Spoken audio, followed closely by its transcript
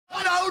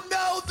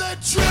the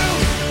truth.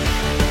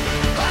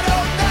 I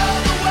don't know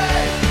the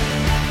way.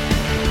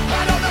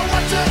 I don't know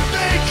what to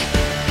think.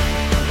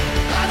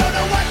 I don't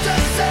know what to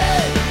say.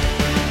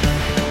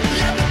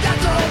 Yeah, but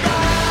that's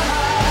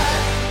alright.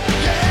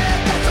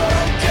 Yeah, that's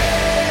okay.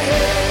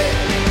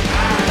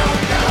 I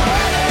don't know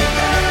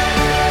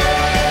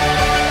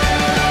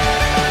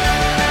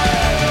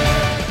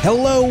anything.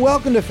 Hello,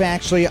 welcome to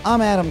Factually.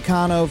 I'm Adam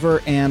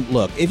Conover, and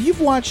look, if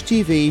you've watched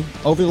TV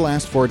over the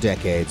last 4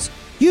 decades,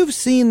 you've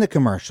seen the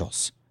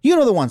commercials. You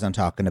know the ones I'm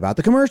talking about.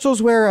 The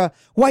commercials where a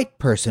white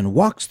person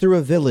walks through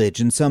a village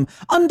in some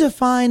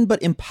undefined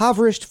but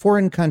impoverished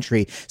foreign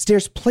country,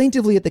 stares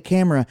plaintively at the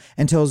camera,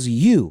 and tells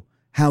you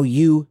how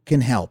you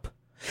can help.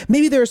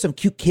 Maybe there are some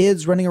cute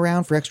kids running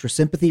around for extra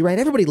sympathy, right?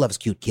 Everybody loves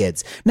cute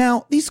kids.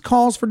 Now, these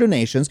calls for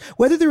donations,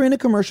 whether they're in a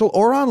commercial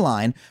or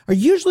online, are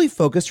usually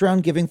focused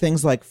around giving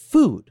things like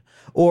food,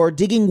 or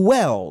digging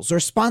wells, or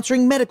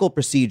sponsoring medical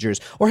procedures,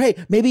 or hey,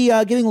 maybe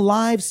giving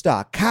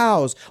livestock,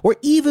 cows, or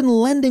even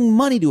lending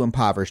money to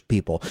impoverished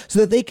people so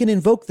that they can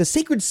invoke the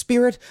sacred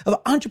spirit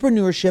of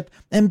entrepreneurship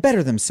and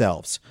better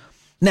themselves.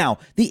 Now,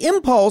 the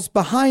impulse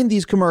behind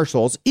these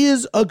commercials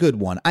is a good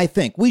one, I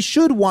think. We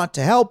should want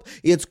to help.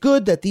 It's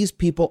good that these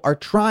people are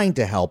trying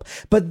to help,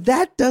 but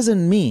that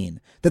doesn't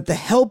mean that the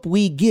help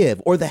we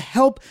give or the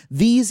help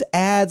these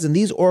ads and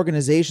these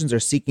organizations are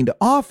seeking to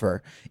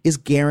offer is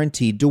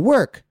guaranteed to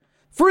work.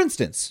 For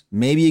instance,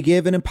 maybe you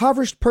give an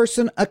impoverished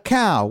person a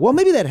cow. Well,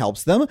 maybe that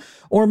helps them,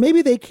 or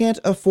maybe they can't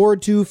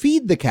afford to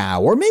feed the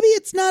cow, or maybe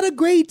it's not a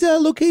great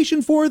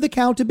location for the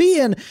cow to be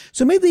in,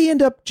 so maybe they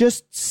end up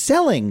just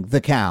selling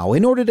the cow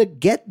in order to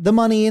get the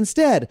money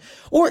instead.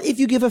 Or if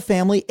you give a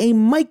family a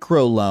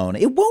microloan,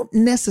 it won't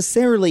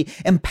necessarily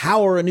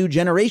empower a new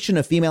generation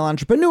of female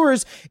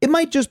entrepreneurs. It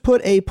might just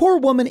put a poor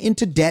woman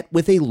into debt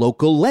with a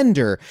local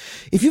lender.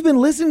 If you've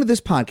been listening to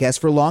this podcast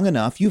for long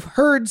enough, you've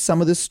heard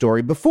some of this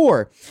story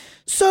before.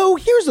 So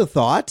here's a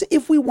thought.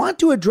 If we want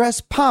to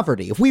address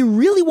poverty, if we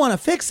really want to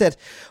fix it,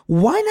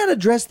 why not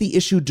address the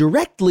issue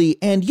directly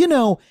and,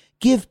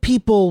 give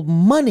people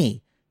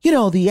money?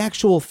 The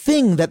actual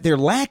thing that they're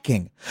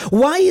lacking.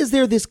 Why is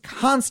there this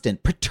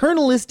constant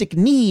paternalistic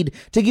need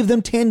to give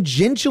them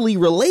tangentially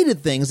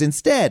related things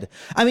instead?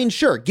 I mean,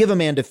 sure, give a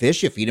man to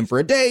fish, you feed him for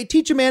a day,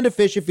 teach a man to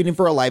fish, you feed him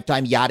for a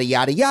lifetime, yada,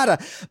 yada, yada.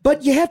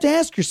 But you have to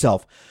ask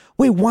yourself,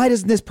 wait, why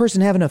doesn't this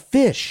person have enough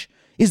fish?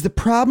 Is the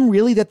problem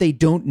really that they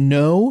don't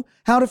know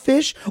how to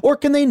fish? Or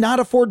can they not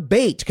afford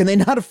bait? Can they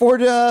not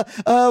afford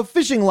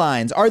fishing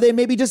lines? Are they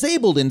maybe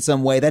disabled in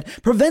some way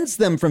that prevents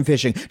them from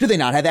fishing? Do they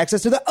not have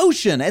access to the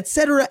ocean,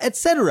 etc.,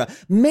 etc.?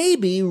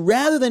 Maybe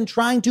rather than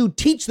trying to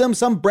teach them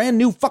some brand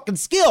new fucking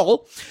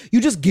skill, you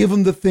just give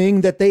them the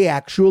thing that they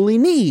actually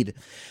need.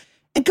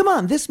 And come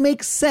on, this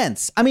makes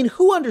sense. I mean,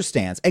 who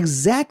understands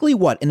exactly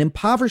what an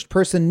impoverished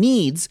person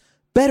needs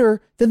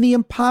better than the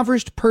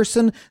impoverished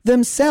person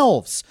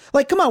themselves?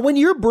 Like, come on, when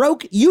you're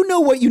broke, you know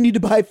what you need to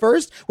buy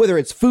first, whether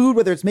it's food,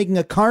 whether it's making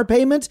a car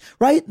payment,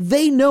 right?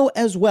 They know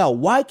as well.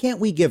 Why can't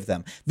we give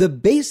them the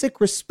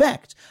basic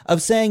respect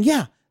of saying,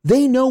 yeah,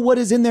 they know what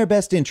is in their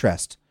best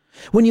interest?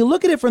 When you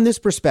look at it from this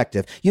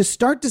perspective, you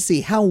start to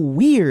see how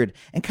weird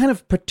and kind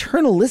of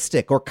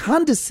paternalistic or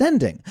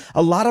condescending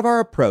a lot of our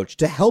approach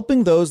to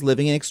helping those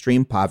living in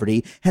extreme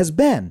poverty has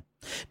been.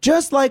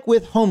 Just like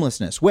with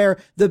homelessness, where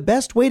the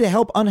best way to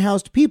help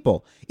unhoused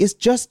people is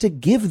just to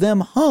give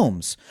them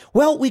homes.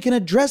 Well, we can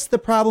address the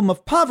problem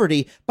of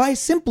poverty by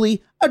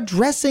simply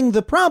addressing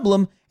the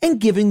problem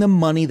and giving them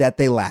money that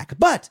they lack.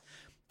 But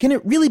can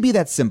it really be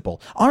that simple?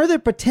 Are there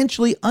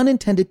potentially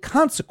unintended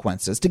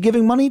consequences to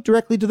giving money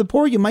directly to the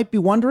poor? You might be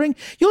wondering.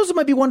 You also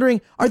might be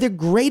wondering, are there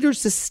greater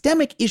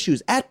systemic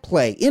issues at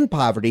play in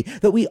poverty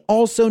that we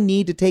also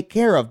need to take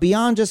care of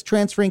beyond just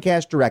transferring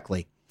cash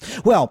directly?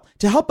 Well,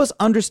 to help us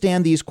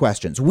understand these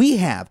questions, we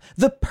have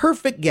the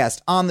perfect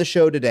guest on the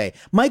show today.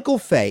 Michael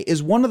Fay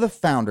is one of the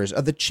founders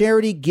of the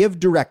charity Give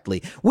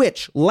Directly,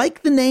 which,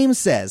 like the name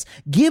says,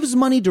 gives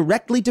money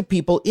directly to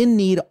people in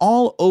need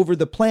all over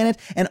the planet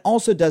and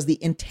also does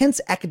the intense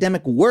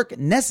academic work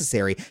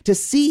necessary to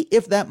see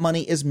if that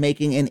money is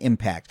making an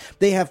impact.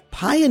 They have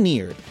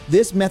pioneered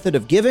this method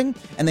of giving,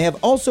 and they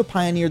have also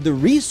pioneered the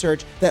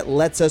research that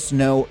lets us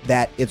know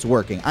that it's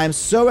working. I'm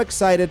so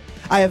excited.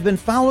 I have been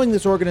following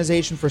this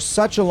organization for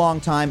such a long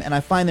time, and I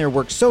find their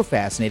work so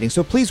fascinating.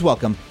 So please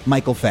welcome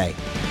Michael Fay.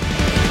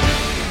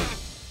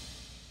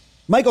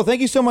 Michael, thank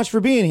you so much for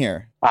being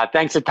here.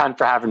 Thanks a ton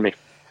for having me.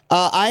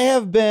 I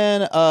have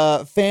been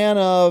a fan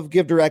of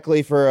Give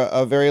Directly for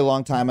a very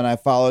long time, and I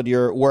followed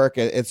your work.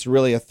 It's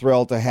really a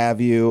thrill to have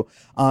you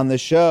on the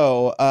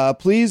show.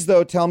 Please,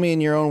 though, tell me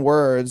in your own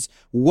words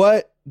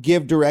what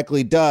Give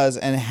Directly does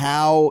and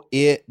how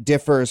it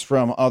differs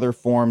from other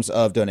forms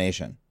of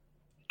donation.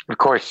 Of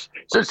course.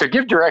 So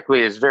Give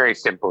Directly is very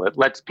simple. It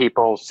lets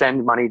people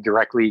send money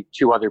directly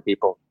to other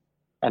people.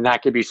 And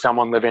that could be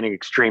someone living in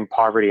extreme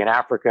poverty in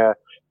Africa.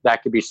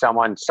 That could be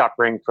someone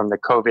suffering from the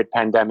COVID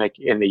pandemic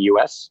in the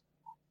US.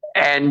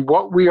 And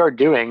what we are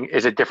doing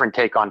is a different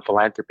take on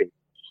philanthropy.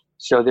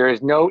 So there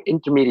is no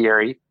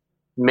intermediary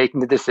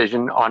making the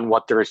decision on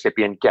what the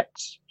recipient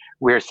gets.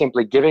 We're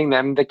simply giving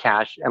them the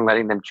cash and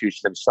letting them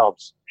choose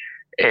themselves.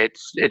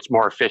 It's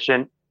more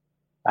efficient.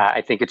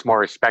 I think it's more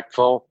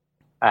respectful,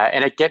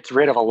 and it gets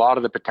rid of a lot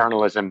of the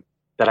paternalism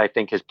that I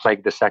think has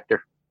plagued the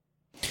sector.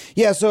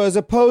 Yeah, so as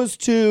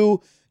opposed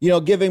to,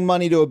 giving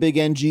money to a big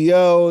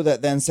NGO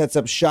that then sets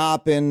up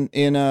shop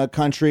in a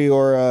country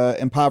or a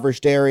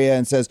impoverished area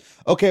and says,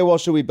 okay, well,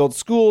 should we build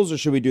schools or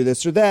should we do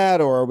this or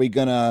that? Or are we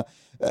going to,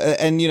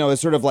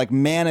 it's sort of like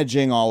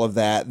managing all of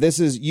that. This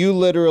is you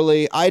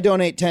literally, I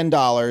donate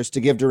 $10 to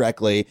Give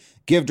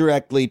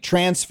Directly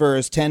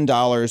transfers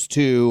 $10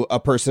 to a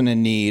person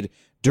in need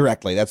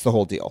directly. That's the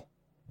whole deal.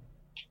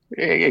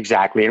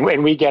 Exactly.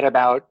 And we get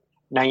about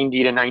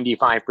 90 to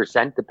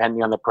 95%,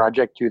 depending on the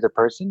project, to the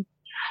person.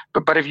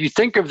 But if you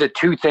think of the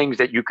two things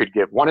that you could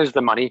give, one is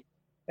the money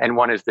and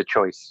one is the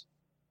choice.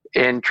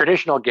 In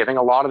traditional giving,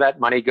 a lot of that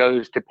money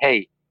goes to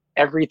pay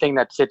everything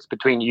that sits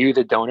between you,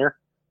 the donor,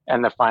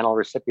 and the final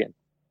recipient.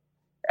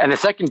 And the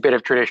second bit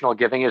of traditional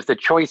giving is the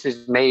choice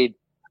is made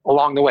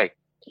along the way.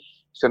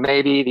 So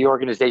maybe the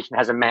organization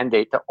has a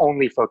mandate to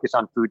only focus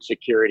on food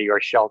security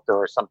or shelter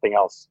or something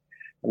else.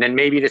 And then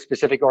maybe the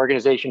specific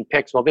organization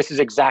picks, well, this is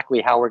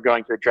exactly how we're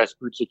going to address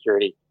food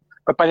security.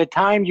 But by the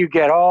time you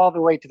get all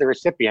the way to the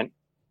recipient,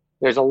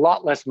 there's a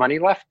lot less money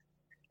left,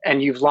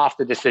 and you've lost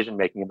the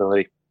decision-making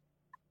ability.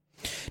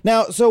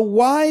 Now, so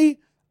why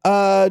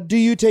do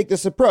you take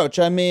this approach?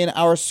 I mean,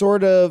 our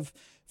sort of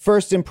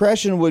first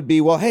impression would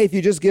be, well, hey, if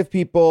you just give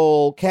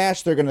people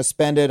cash, they're going to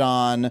spend it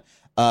on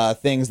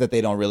things that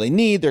they don't really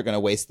need. They're going to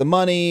waste the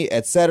money,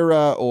 et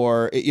cetera.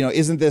 Or,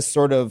 isn't this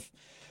sort of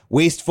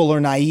wasteful or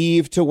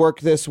naive to work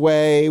this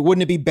way?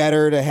 Wouldn't it be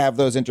better to have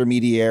those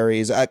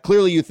intermediaries?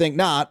 Clearly, you think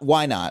not.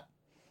 Why not?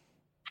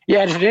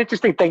 Yeah, it's an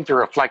interesting thing to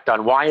reflect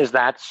on. Why is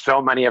that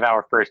so many of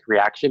our first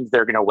reactions?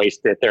 They're going to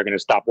waste it. They're going to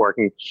stop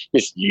working.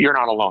 You're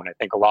not alone. I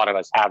think a lot of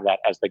us have that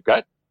as the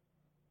gut.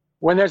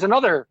 When there's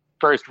another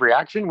first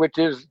reaction, which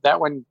is that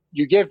when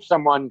you give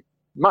someone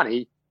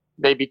money,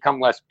 they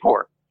become less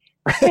poor.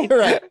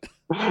 Right.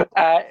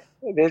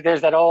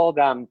 There's that old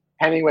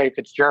Hemingway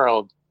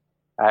Fitzgerald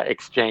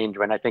exchange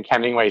when I think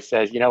Hemingway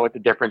says, you know what the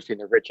difference between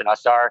the rich and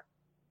us are?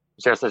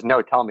 Fitzgerald says,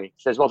 no, tell me.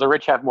 He says, well, the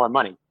rich have more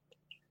money.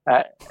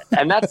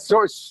 And that's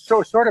sort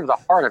of the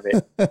heart of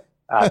it.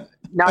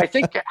 Now, I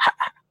think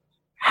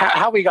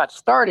how we got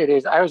started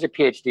is I was a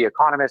PhD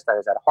economist. I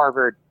was at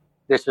Harvard.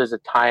 This was a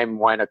time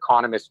when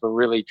economists were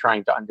really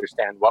trying to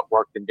understand what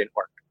worked and didn't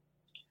work.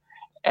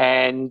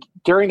 And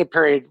during the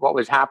period, what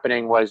was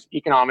happening was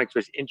economics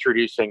was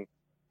introducing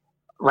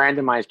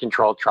randomized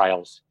controlled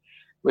trials,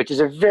 which is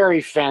a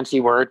very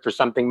fancy word for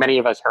something many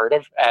of us heard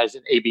of as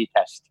an A/B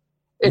test.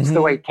 It's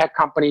the way tech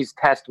companies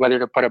test whether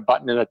to put a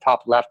button in the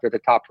top left or the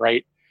top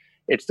right.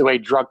 It's the way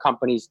drug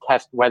companies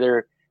test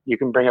whether you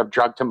can bring a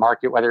drug to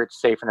market, whether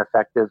it's safe and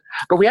effective.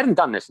 But we hadn't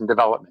done this in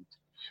development.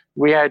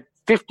 We had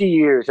 50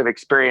 years of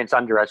experience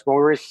under us when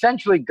we were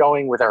essentially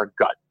going with our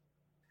gut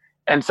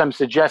and some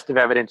suggestive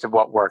evidence of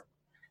what worked.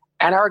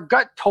 And our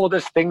gut told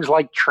us things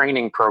like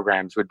training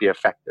programs would be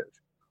effective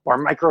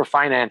or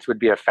microfinance would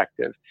be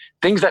effective,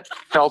 things that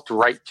felt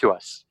right to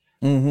us.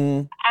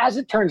 As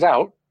it turns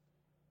out,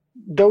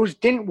 those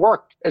didn't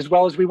work as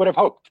well as we would have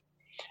hoped.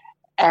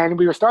 And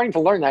we were starting to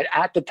learn that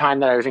at the time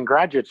that I was in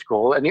graduate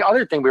school. And the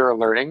other thing we were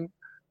learning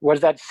was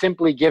that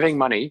simply giving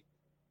money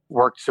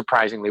worked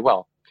surprisingly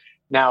well.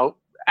 Now,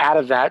 out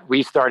of that,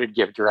 we started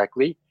Give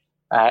Directly.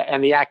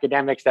 And the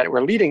academics that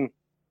were leading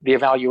the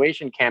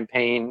evaluation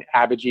campaign,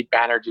 Abhijit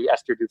Banerjee,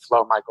 Esther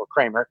Duflo, Michael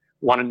Kramer,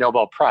 won a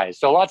Nobel Prize.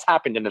 So lots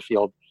happened in the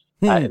field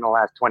in the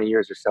last 20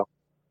 years or so.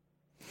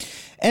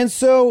 And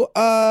so,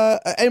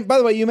 and by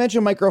the way, you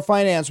mentioned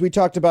microfinance. We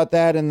talked about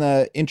that in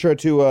the intro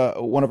to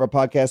one of our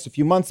podcasts a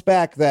few months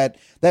back,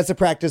 that's a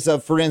practice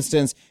of, for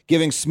instance,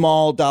 giving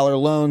small dollar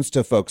loans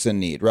to folks in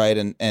need, right?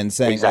 And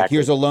saying, exactly. Like,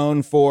 here's a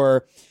loan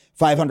for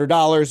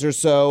 $500 or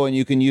so, and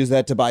you can use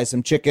that to buy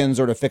some chickens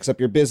or to fix up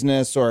your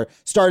business or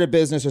start a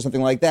business or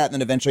something like that. And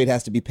then eventually it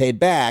has to be paid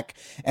back.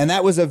 And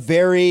that was a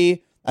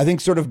very... I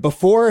think sort of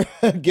before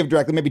Give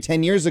Directly, maybe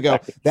 10 years ago,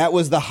 that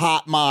was the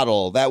hot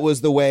model. That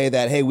was the way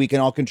that, hey, we can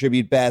all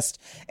contribute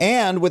best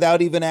and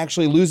without even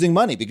actually losing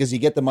money because you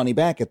get the money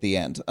back at the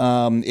end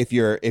if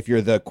you're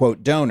the,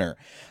 quote, donor.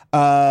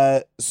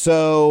 But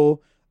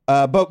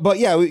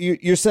yeah,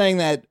 you're saying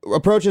that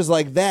approaches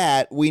like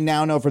that, we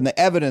now know from the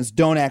evidence,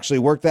 don't actually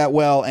work that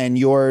well, and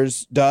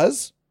yours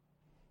does?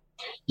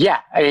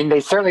 Yeah, I mean,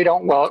 they certainly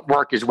don't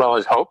work as well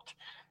as hoped.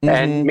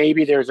 And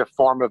maybe there's a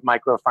form of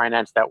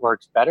microfinance that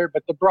works better,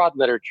 but the broad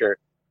literature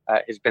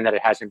has been that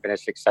it hasn't been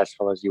as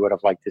successful as you would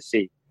have liked to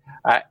see.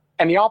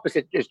 And the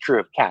opposite is true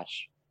of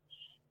cash.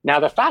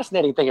 Now, the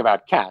fascinating thing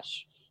about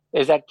cash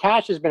is that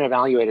cash has been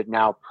evaluated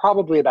now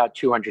probably about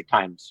 200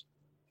 times.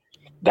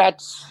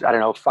 That's,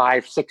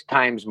 5-6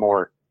 times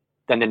more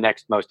than the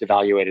next most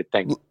evaluated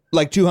thing.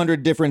 Like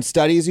 200 different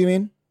studies, you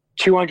mean?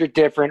 200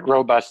 different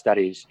robust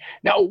studies.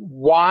 Now,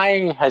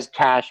 why has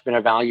cash been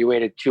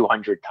evaluated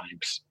 200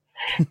 times?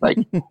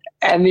 And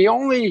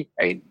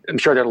I'm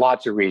sure there are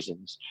lots of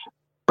reasons,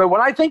 but what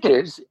I think it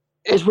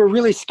is we're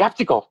really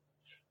skeptical.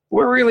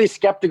 we're really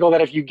skeptical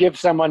that if you give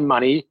someone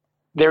money,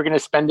 they're going to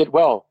spend it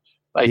well.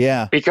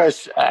 Yeah.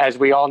 Because as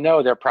we all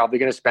know, they're probably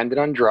going to spend it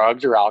on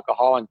drugs or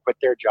alcohol and quit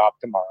their job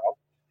tomorrow.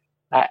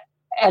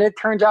 And it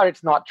turns out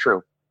it's not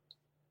true.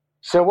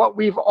 So what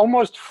we've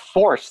almost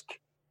forced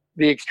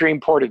the extreme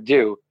poor to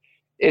do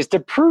is to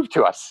prove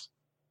to us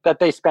that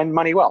they spend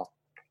money well,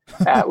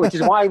 which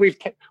is why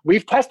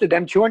we've tested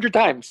them 200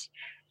 times,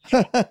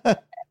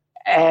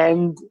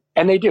 and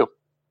they do.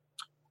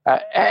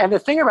 And the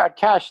thing about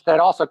cash that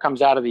also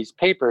comes out of these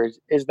papers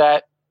is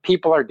that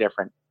people are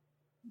different,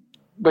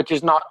 which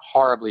is not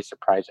horribly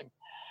surprising.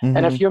 Mm-hmm.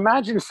 And if you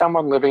imagine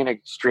someone living in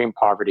extreme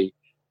poverty,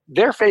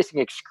 they're facing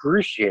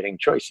excruciating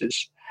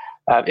choices.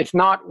 It's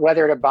not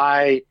whether to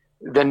buy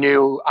the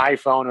new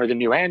iPhone or the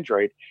new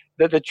Android.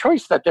 The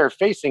choice that they're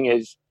facing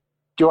is,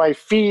 do I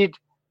feed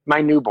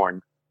my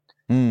newborn?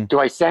 Do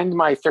I send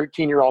my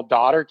 13-year-old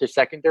daughter to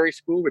secondary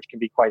school, which can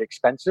be quite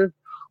expensive?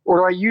 Or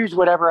do I use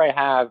whatever I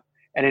have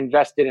and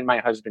invest it in my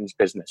husband's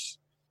business?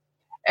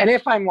 And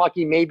if I'm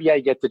lucky, maybe I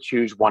get to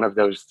choose one of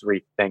those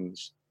three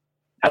things.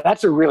 Now,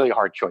 that's a really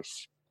hard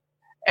choice.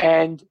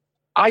 And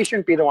I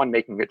shouldn't be the one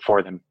making it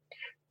for them,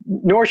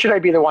 nor should I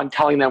be the one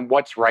telling them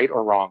what's right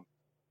or wrong.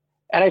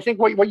 And I think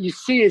what you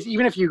see is,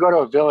 even if you go to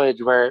a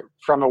village where,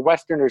 from a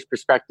Westerner's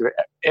perspective,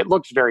 it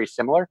looks very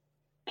similar,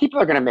 people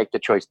are going to make the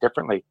choice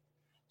differently.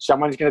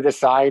 Someone's going to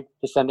decide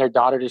to send their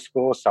daughter to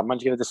school.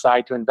 Someone's going to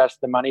decide to invest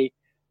the money.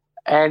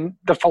 And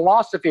the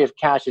philosophy of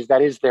cash is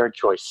that is their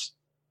choice.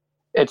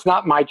 It's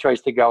not my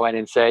choice to go in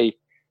and say,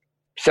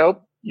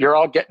 so you're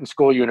all getting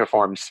school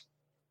uniforms.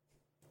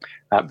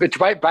 Which,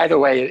 by the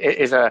way,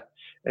 is a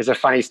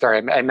funny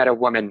story. I met a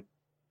woman.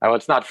 Well,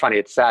 it's not funny.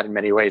 It's sad in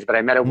many ways. But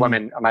I met a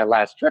woman on my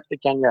last trip to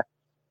Kenya.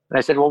 And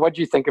I said, well, what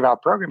do you think about our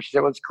program? She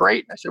said, well, it's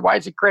great. And I said, why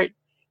is it great?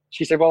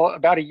 She said, well,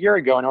 about a year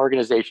ago, an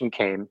organization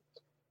came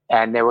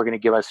and they were going to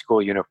give us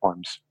school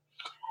uniforms.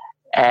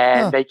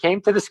 And they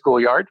came to the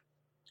schoolyard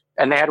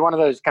and they had one of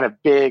those kind of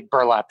big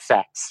burlap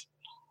sacks.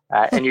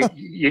 And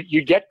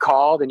you'd get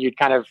called and you'd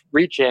kind of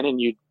reach in and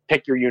you'd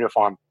pick your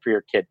uniform for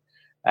your kid.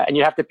 And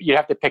you have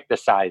to pick the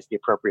size, the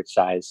appropriate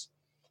size.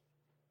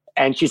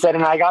 And she said,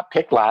 and I got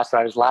picked last. So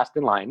I was last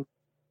in line,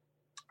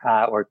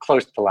 or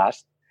close to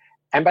last.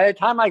 And by the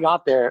time I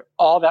got there,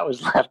 all that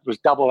was left was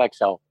double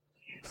XL.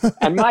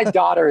 And my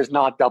daughter is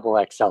not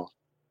double XL.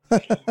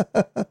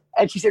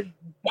 And she said,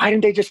 why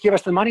didn't they just give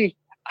us the money?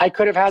 I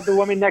could have had the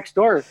woman next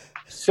door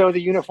sew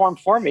the uniform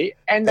for me,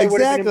 and they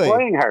would have been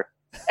employing her,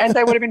 and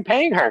they would have been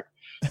paying her.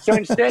 So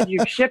instead, you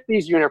ship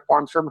these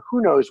uniforms from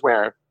who knows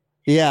where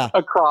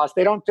across.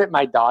 They don't fit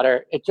my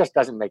daughter. It just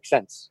doesn't make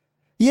sense.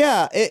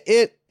 Yeah,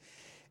 it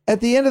at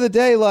the end of the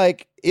day,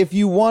 like, if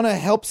you want to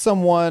help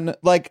someone,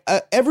 like,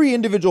 every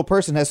individual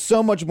person has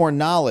so much more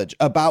knowledge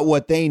about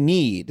what they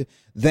need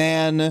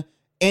than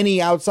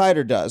any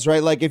outsider does,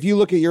 right? Like, if you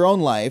look at your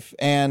own life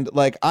and,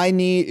 like, I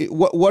need,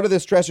 what are the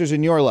stressors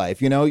in your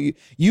life? You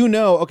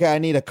know, okay, I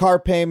need a car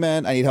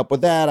payment. I need help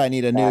with that. I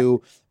need a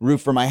new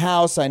roof for my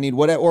house. I need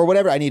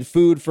whatever. I need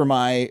food for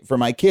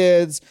my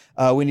kids.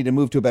 We need to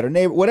move to a better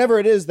neighbor, whatever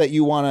it is that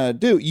you want to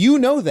do, you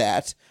know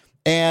that.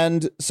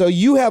 And so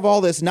you have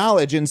all this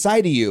knowledge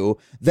inside of you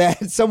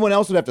that someone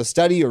else would have to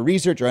study or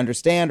research or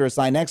understand or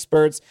assign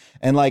experts.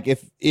 And like,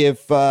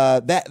 if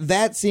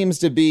that seems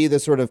to be the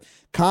sort of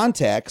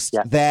context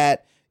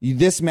that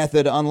this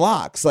method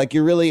unlocks, like,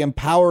 you're really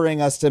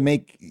empowering us to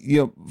make,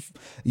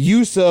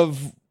 use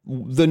of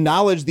the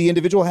knowledge the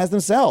individual has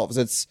themselves.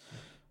 It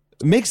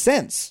makes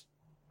sense.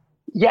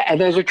 Yeah. And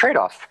there's a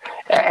trade-off,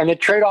 and the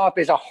trade-off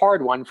is a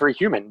hard one for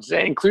humans,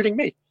 including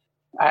me.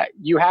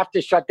 You have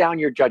to shut down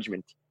your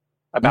judgment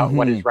about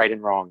what is right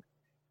and wrong.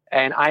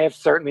 And I have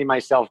certainly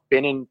myself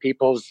been in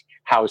people's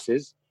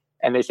houses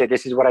and they say,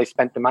 this is what I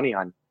spent the money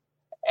on.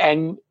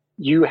 And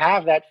you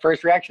have that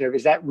first reaction of,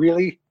 is that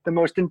really the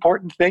most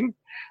important thing?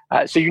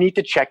 So you need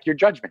to check your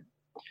judgment.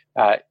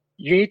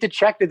 You need to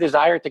check the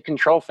desire to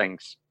control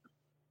things,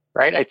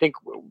 right? I think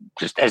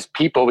just as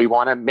people, we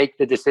want to make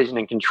the decision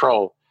and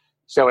control.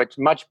 So it's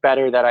much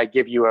better that I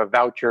give you a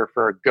voucher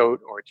for a goat,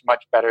 or it's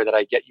much better that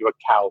I get you a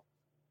cow.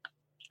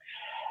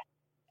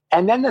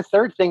 And then the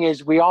third thing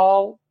is, a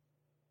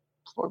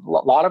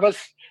lot of us,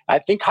 I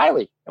think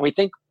highly, and we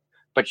think,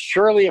 but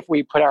surely if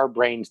we put our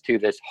brains to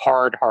this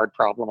hard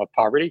problem of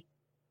poverty,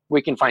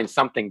 we can find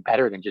something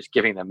better than just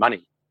giving them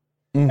money.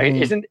 I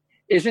mean,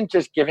 isn't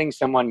just giving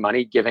someone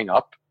money giving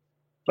up?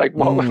 Like,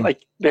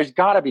 like, there's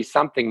got to be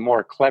something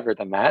more clever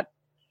than that.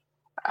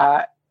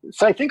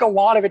 So I think a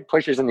lot of it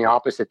pushes in the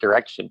opposite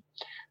direction.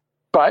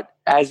 But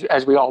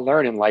as we all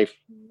learn in life,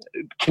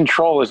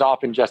 control is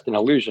often just an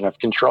illusion of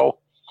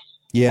control.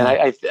 Yeah.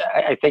 And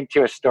I think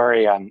to a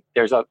story,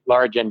 there's a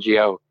large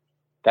NGO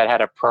that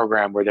had a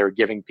program where they were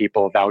giving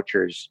people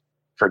vouchers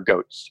for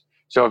goats.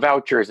 So a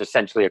voucher is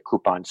essentially a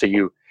coupon. So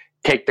you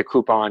take the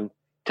coupon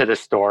to the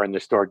store and the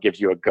store gives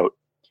you a goat.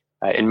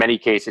 In many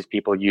cases,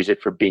 people use it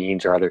for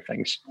beans or other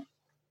things.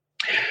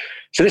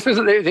 So this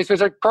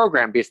was a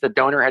program because the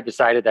donor had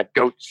decided that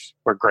goats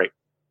were great.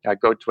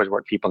 Goats was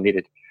what people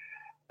needed.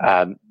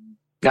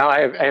 Now,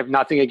 I have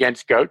nothing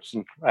against goats,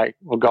 and I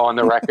will go on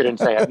the record and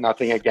say I have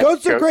nothing against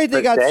goats. Goats are great.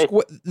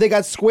 They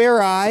got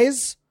square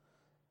eyes.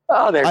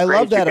 Oh, they're I great.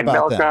 love that you can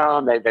about milk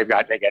them. They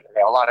get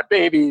a lot of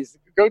babies.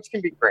 Goats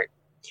can be great.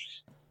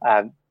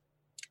 So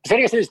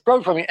anyway, this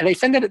program, and they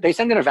send an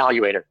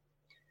evaluator,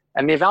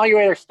 and the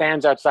evaluator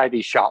stands outside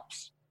these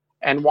shops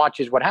and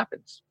watches what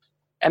happens.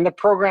 And the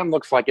program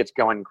looks like it's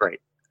going great.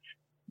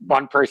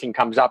 One person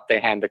comes up, they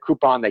hand the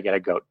coupon, they get a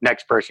goat.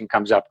 Next person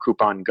comes up,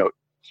 coupon, goat.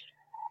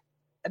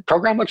 The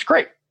program looks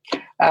great.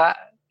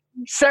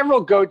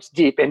 Several goats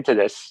deep into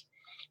this,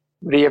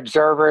 the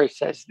observer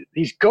says,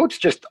 these goats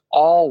just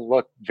all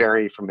look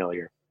very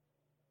familiar.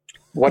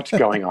 What's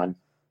going on?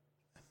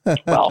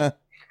 Well,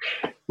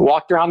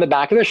 walked around the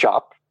back of the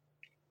shop,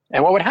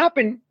 and what would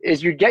happen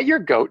is you'd get your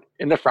goat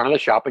in the front of the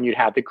shop, and you'd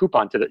hand the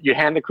coupon to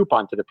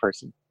the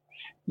person.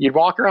 You'd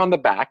walk around the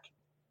back,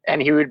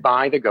 and he would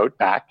buy the goat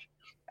back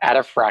at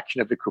a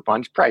fraction of the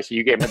coupon's price. So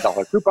you gave him a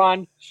 $1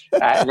 coupon,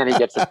 and then he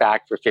gets it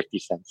back for 50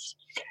 cents.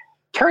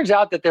 Turns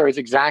out that there was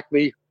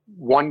exactly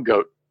one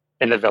goat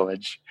in the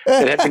village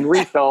that had been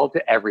refilled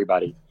to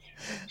everybody.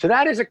 So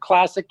that is a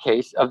classic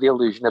case of the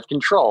illusion of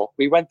control.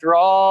 We went through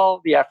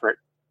all the effort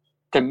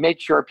to make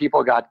sure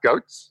people got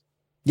goats.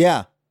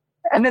 Yeah.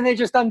 And then they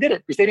just undid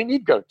it because they didn't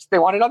need goats. They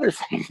wanted other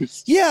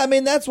things. Yeah, I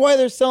mean, that's why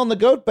they're selling the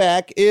goat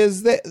back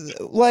is that,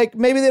 like,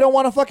 maybe they don't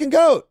want a fucking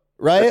goat,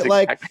 right? That's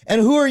like, exactly.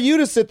 And who are you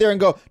to sit there and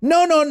go,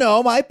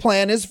 no, my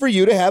plan is for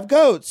you to have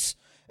goats.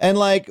 And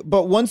like,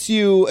 but once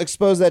you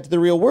expose that to the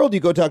real world, you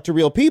go talk to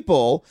real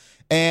people.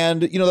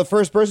 And, you know, the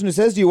first person who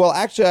says to you, well,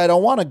 actually, I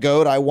don't want a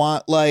goat. I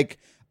want like,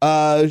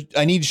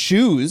 I need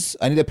shoes.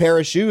 I need a pair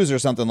of shoes or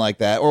something like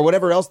that, or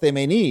whatever else they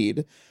may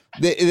need.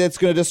 That's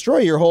going to destroy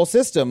your whole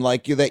system,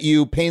 like that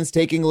you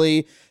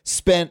painstakingly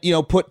spent, you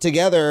know, put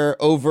together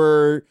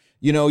over,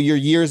 you know, your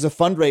years of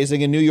fundraising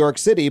in New York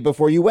City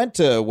before you went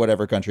to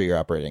whatever country you're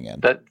operating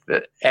in.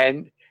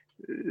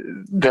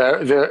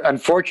 The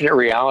unfortunate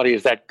reality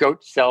is that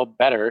goats sell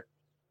better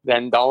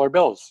than dollar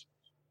bills.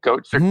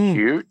 Goats are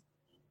cute.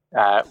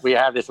 We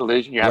have this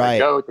illusion. You have a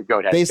goat. The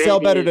goat has They babies. sell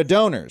better to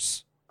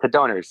donors. To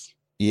donors.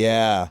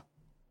 Yeah.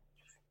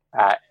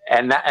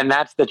 And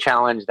that's the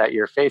challenge that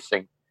you're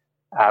facing.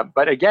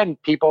 But again,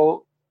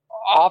 people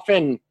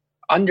often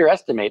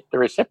underestimate the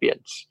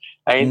recipients.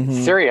 I mean,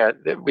 Syria,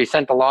 we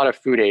sent a lot of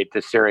food aid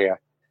to Syria.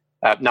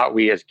 Not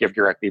we as Give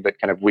Directly, but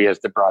kind of we as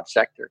the broad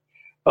sector.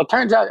 Well, it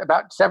turns out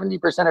about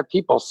 70% of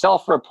people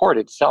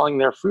self-reported selling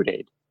their food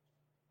aid.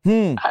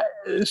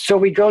 So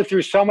we go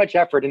through so much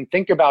effort and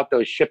think about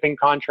those shipping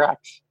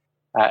contracts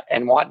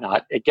and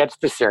whatnot. It gets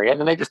to Syria, and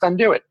then they just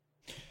undo it.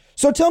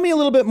 So tell me a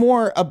little bit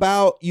more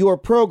about your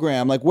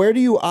program. Like, where do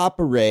you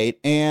operate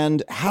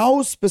and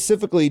how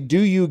specifically do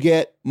you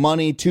get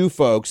money to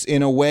folks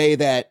in a way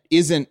that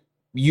isn't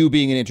you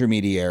being an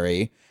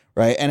intermediary,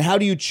 right? And how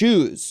do you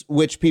choose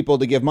which people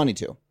to give money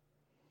to?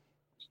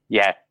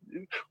 Yeah,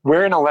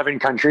 we're in 11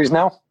 countries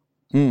now.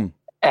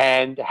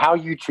 And how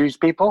you choose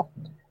people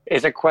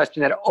is a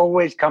question that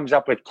always comes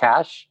up with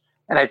cash.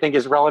 And I think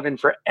is relevant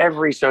for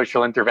every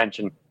social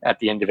intervention at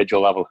the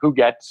individual level, who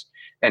gets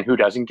and who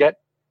doesn't get.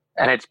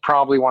 And it's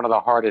probably one of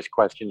the hardest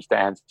questions to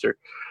answer.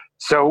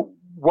 So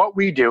what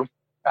we do,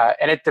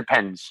 and it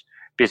depends,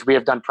 because we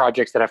have done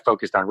projects that have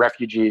focused on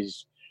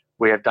refugees.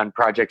 We have done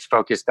projects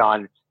focused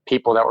on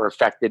people that were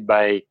affected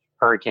by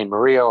Hurricane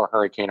Maria or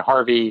Hurricane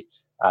Harvey,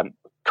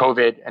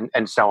 COVID,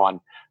 and so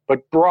on.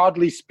 But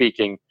broadly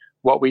speaking,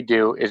 what we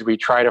do is we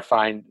try to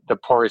find the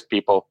poorest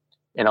people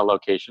in a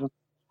location.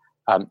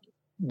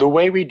 The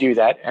way we do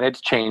that, and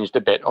it's changed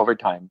a bit over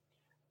time,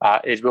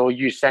 is we'll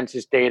use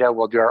census data.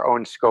 We'll do our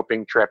own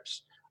scoping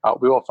trips.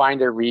 We will find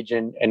a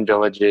region and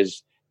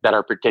villages that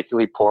are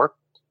particularly poor.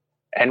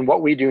 And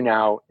what we do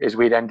now is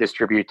we then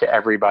distribute to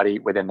everybody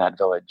within that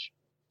village.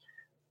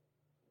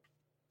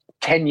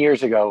 10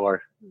 years ago,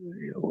 or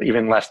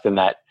even less than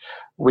that,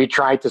 we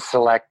tried to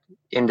select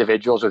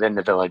individuals within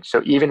the village.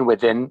 So even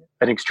within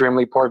an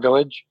extremely poor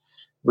village,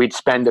 we'd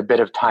spend a bit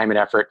of time and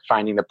effort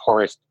finding the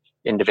poorest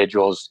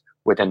individuals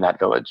within that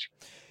village.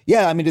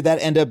 Yeah, I mean, did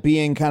that end up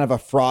being kind of a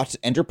fraught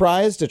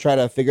enterprise to try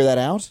to figure that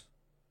out?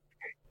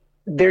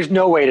 There's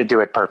no way to do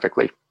it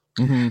perfectly.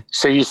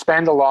 So you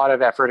spend a lot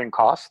of effort and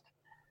cost,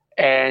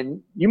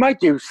 and you might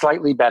do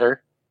slightly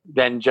better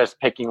than just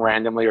picking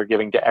randomly or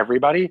giving to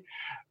everybody.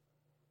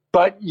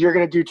 But you're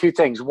going to do two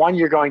things. One,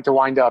 you're going to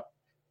wind up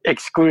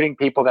excluding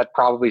people that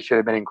probably should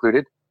have been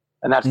included.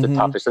 And that's the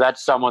toughest. So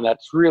that's someone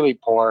that's really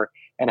poor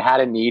and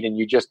had a need, and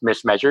you just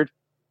mismeasured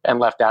and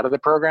left out of the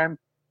program.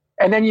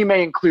 And then you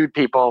may include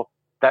people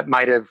that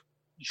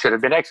should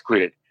have been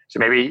excluded. So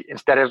maybe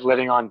instead of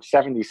living on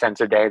 70 cents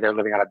a day, they're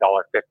living on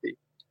 $1.50.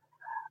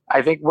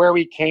 I think where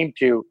we came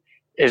to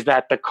is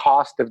that the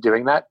cost of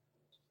doing that,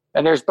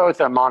 and there's both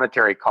a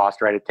monetary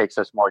cost, right? It takes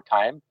us more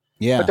time.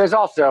 Yeah. But there's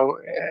also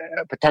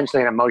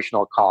potentially an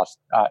emotional cost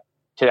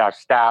to our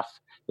staff.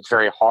 It's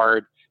very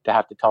hard to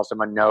have to tell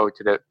someone no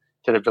to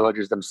the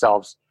villagers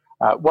themselves.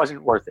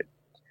 Wasn't worth it.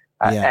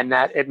 And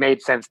that it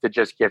made sense to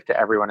just give to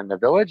everyone in the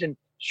village. And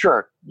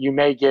sure, you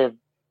may give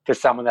to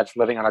someone that's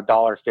living on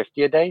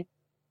 $1.50 a day,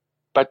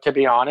 But to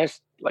be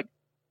honest, like,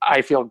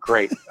 I feel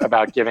great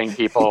about giving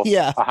people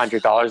Yeah.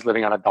 $100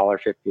 living on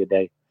 $1.50 a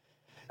day.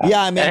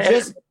 Yeah, I mean,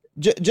 and-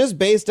 just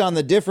based on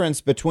the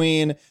difference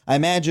between, I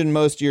imagine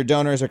most of your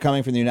donors are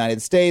coming from the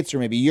United States or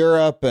maybe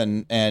Europe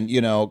and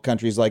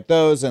countries like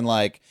those, and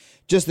like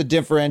just the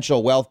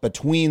differential wealth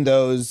between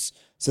those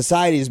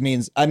societies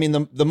means, I mean,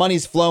 the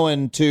money's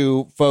flowing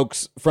to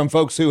folks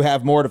who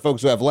have more to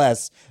folks who have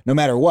less, no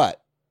matter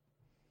what.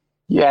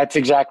 Yeah, that's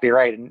exactly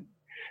right. And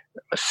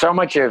so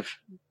much of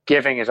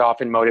giving is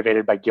often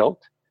motivated by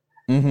guilt.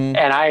 Mm-hmm.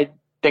 And I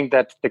think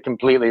that's the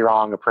completely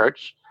wrong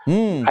approach.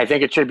 I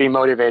think it should be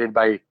motivated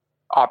by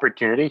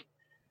opportunity.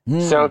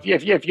 So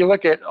if you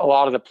look at a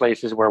lot of the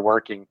places we're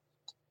working,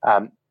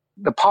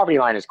 the poverty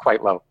line is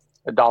quite low,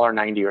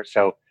 $1.90 or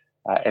so,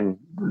 and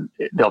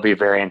there'll be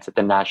variance at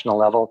the national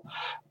level.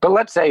 But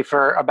let's say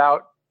for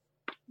about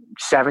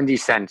 70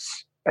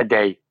 cents a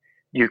day,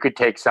 you could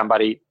take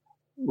somebody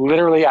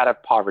literally out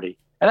of poverty.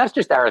 And that's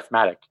just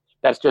arithmetic.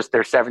 That's just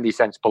they're 70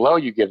 cents below.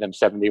 You give them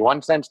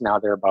 71 cents. Now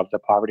they're above the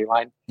poverty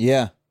line.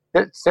 Yeah.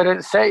 So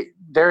to say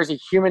there's a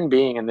human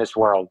being in this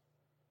world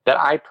that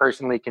I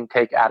personally can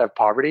take out of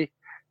poverty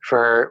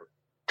for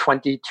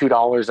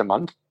 $22 a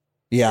month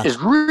is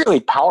really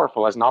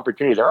powerful as an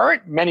opportunity. There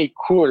aren't many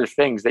cooler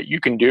things that you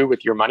can do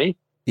with your money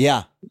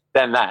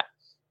than that.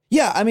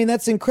 Yeah, I mean,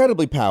 that's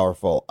incredibly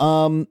powerful.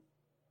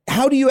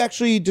 How do you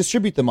actually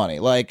distribute the money?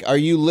 Like, are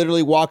you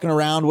literally walking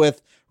around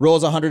with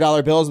rolls of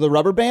 $100 bills with a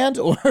rubber band,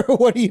 or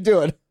what are you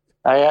doing?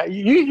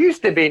 You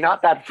used to be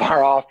not that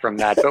far off from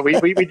that, but we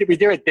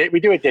do it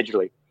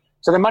digitally.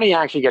 So the money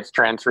actually gets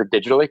transferred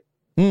digitally.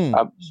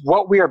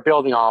 What we are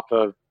building off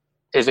of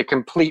is a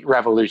complete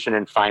revolution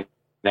in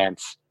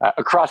finance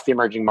across the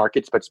emerging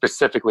markets, but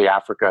specifically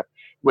Africa,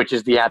 which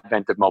is the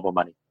advent of mobile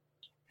money.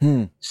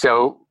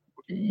 So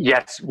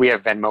yes, we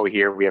have Venmo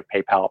here, we have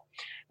PayPal,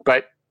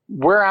 but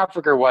where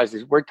Africa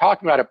is we're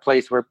talking about a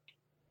place where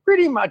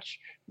pretty much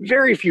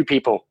very few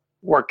people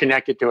were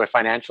connected to a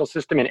financial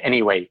system in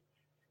any way.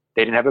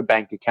 They didn't have a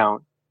bank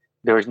account.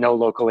 There was no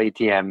local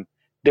ATM.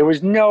 There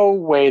was no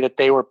way that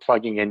they were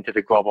plugging into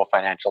the global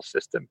financial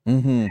system.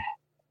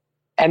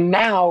 And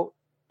now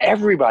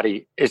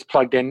everybody is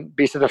plugged in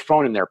because of the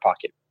phone in their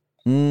pocket.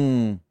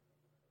 And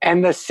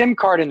the SIM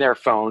card in their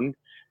phone,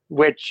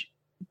 which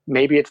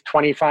maybe it's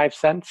 25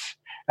 cents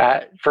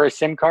for a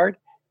SIM card,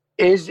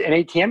 is an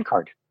ATM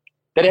card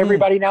that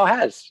everybody now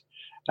has.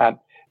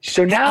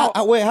 So now...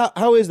 Wait,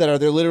 how is that? Are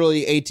there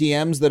literally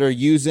ATMs that are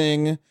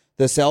using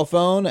the cell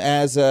phone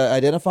as an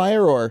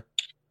identifier, or?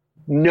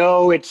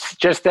 No, it's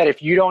just that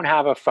if you don't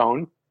have a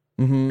phone,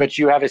 but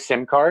you have a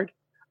SIM card,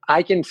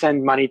 I can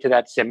send money to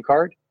that SIM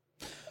card,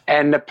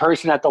 and the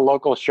person at the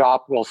local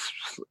shop will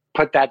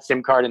put that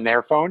SIM card in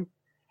their phone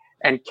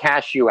and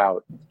cash you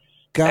out.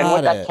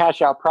 That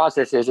cash out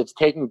process is, it's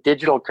taking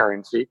digital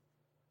currency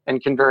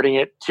and converting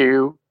it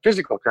to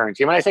physical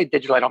currency. And when I say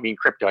digital, I don't mean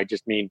crypto. I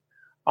just mean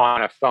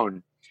on a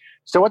phone.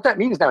 So what that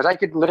means now is I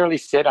could literally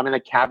I'm in a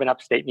cabin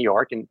upstate New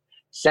York and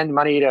send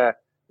money to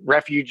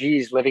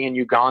refugees living in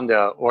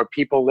Uganda or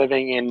people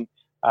living in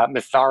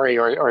Mathare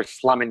or a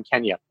slum in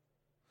Kenya.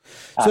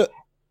 So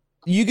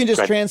you can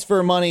just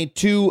transfer money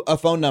to a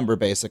phone number,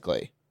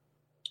 basically.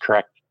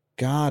 Correct.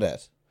 Got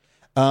it.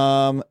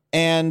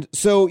 And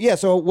so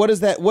what does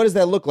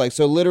that look like?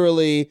 So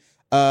literally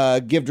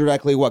Give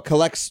Directly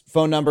collects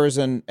phone numbers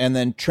and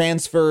then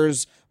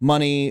transfers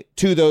money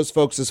to those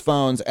folks'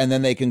 phones, and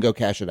then they can go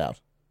cash it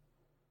out.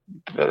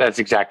 That's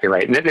exactly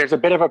right. And there's a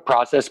bit of a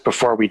process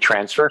before we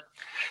transfer.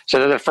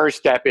 So the first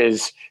step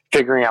is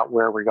figuring out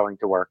where we're going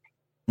to work,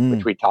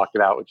 which we talked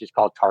about, which is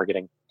called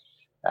targeting.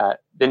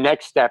 The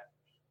next step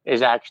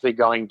is actually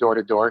going door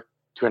to door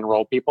to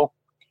enroll people.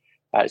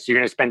 So you're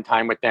going to spend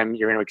time with them.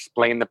 You're going to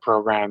explain the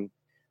program.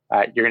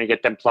 You're going to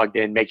get them plugged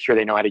in, make sure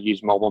they know how to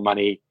use mobile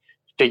money,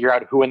 figure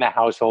out who in the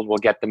household will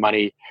get the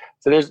money.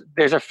 So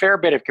there's a fair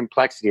bit of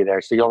complexity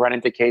there. So you'll run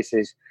into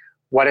cases.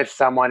 What if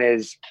someone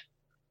is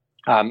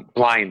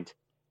blind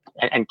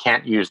and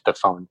can't use the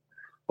phone?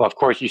 Well, of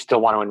course, you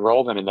still want to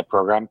enroll them in the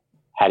program.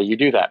 How do you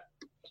do that?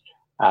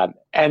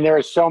 And there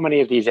are so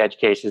many of these edge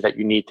cases that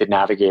you need to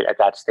navigate at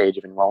that stage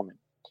of enrollment.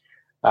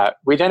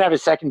 We then have a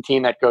second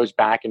team that goes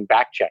back and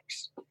back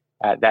checks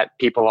that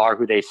people are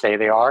who they say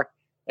they are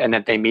and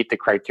that they meet the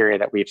criteria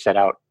that we've set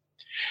out.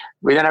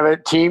 We then have a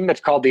team that's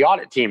called the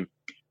audit team,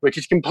 which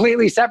is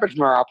completely separate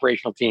from our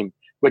operational team,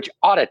 which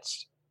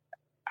audits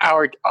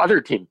our other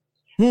team.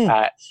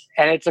 And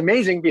it's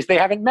amazing because they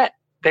haven't met.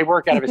 They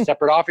work out of a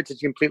separate office.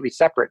 It's completely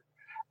separate.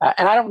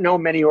 And I don't know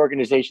many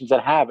organizations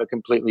that have a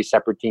completely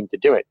separate team to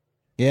do it.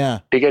 Yeah.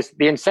 Because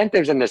the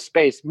incentives in this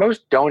space,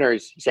 most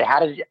donors say,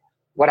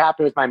 what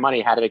happened with my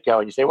money? How did it go?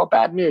 And you say, well,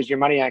 bad news. Your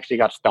money actually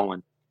got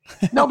stolen.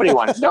 Nobody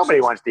wants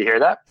to hear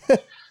that.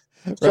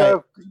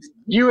 So if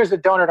you as a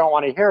donor don't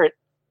want to hear it,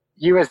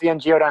 you as the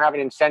NGO don't have an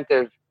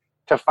incentive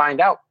to find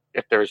out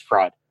if there's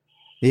fraud.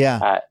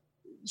 Yeah.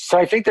 So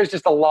I think there's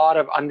just a lot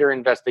of under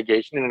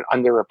investigation and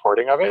under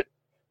reporting of it.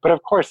 But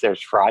of course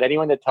there's fraud.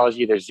 Anyone that tells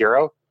you there's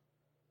zero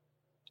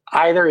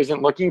either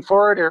isn't looking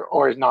for it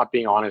or is not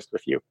being honest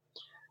with you.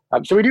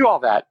 So we do all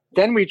that.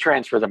 Then we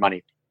transfer the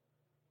money.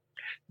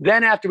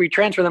 Then after we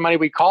transfer the money,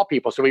 we call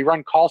people. So we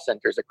run call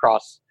centers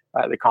across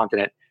the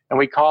continent. And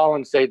we call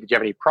and say, did you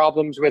have any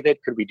problems with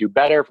it? Could we do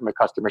better from a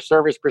customer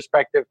service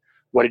perspective?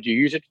 What did you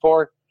use it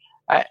for?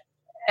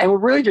 And we're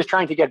really just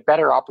trying to get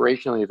better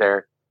operationally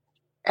there.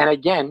 And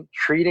again,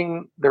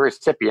 treating the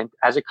recipient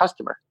as a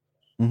customer,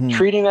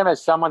 treating them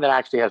as someone that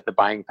actually has the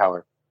buying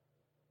power.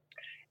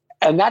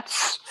 And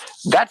that's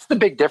the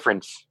big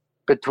difference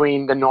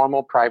between the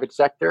normal private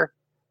sector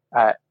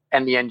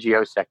and the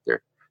NGO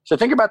sector. So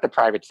think about the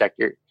private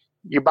sector.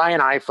 You buy an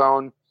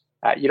iPhone,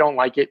 you don't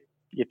like it,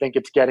 you think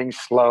it's getting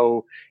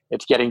slow,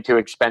 it's getting too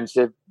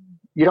expensive.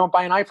 You don't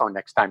buy an iPhone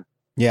next time.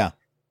 Yeah.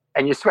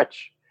 And you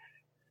switch.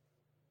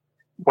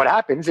 What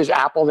happens is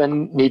Apple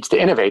then needs to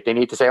innovate. They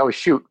need to say, oh,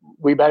 shoot,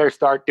 we better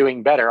start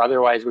doing better.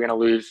 Otherwise, we're going to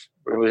lose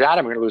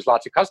Adam. We're going to lose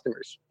lots of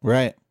customers.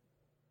 Right.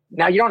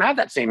 Now, you don't have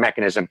that same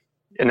mechanism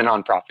in the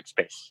nonprofit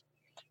space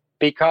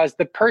because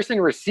the person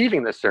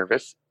receiving the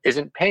service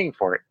isn't paying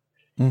for it.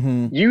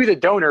 You, the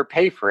donor,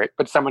 pay for it,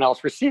 but someone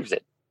else receives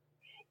it.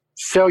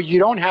 So you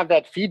don't have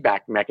that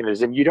feedback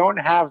mechanism. You don't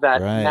have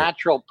that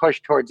natural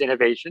push towards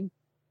innovation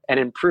and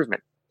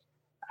improvement.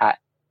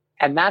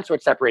 And that's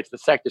what separates the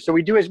sector. So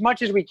we do as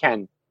much as we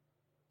can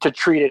to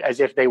treat it as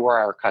if they were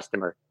our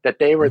customer, that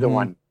they were the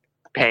one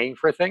paying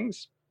for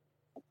things.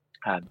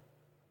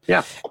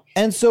 Yeah.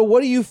 And so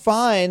what do you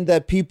find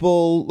that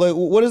people, like,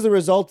 what is the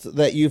result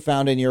that you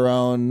found in your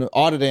own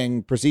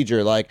auditing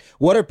procedure? Like,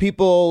 what are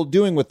people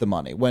doing with the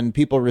money when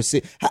people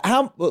receive,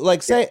 how,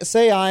 like,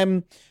 say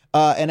I'm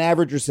an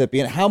average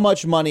recipient, how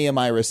much money am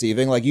I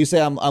receiving? Like you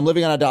say, I'm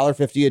living on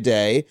 $1.50 a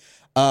day.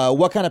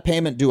 What kind of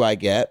payment do I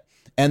get?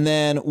 And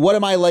then what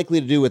am I likely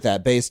to do with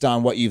that based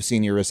on what you've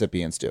seen your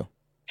recipients do?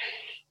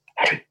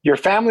 Your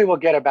family will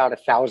get about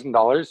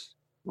 $1,000,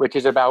 which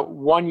is about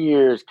 1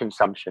 year's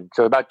consumption.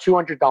 So about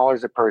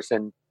 $200 a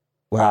person,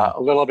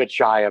 a little bit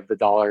shy of the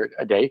 $1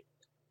 a day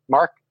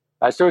mark.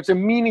 So it's a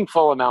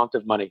meaningful amount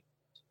of money.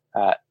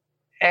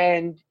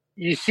 And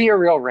you see a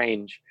real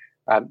range.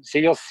 So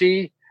you'll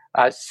see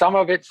some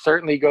of it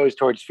certainly goes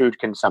towards food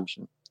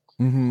consumption.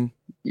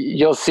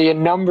 You'll see a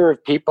number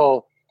of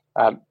people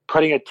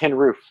putting a tin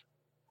roof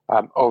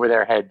over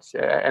their heads,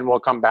 and we'll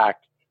come back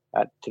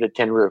to the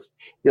tin roof.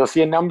 You'll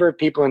see a number of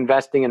people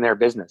investing in their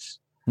business.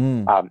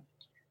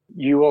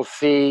 You will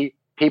see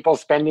people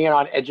spending it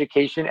on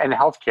education and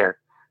healthcare.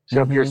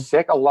 So if you're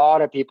sick, a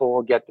lot of people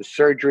will get the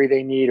surgery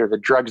they need or the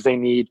drugs they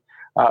need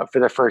for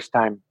the first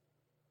time,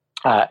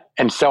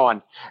 and so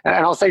on. And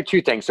I'll say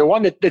two things. So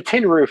one, the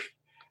tin roof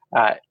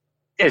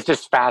is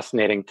just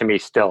fascinating to me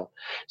still.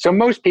 So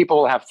most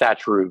people have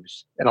thatch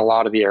roofs in a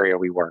lot of the area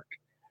we work.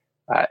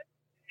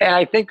 And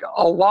I think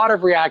a lot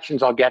of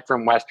reactions I'll get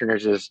from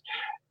Westerners is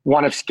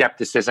one of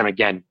skepticism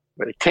again.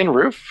 With a tin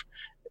roof,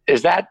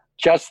 is that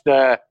just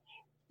the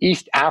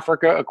East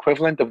Africa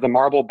equivalent of the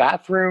marble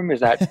bathroom? Is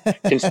that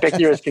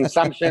conspicuous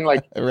consumption?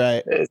 Like,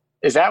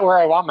 is that where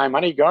I want my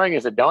money going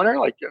as a donor?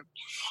 Like,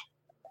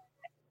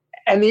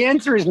 and the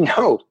answer is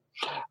no.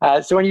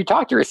 So when you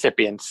talk to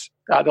recipients,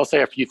 they'll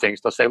say a few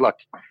things. They'll say, look,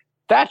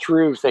 thatch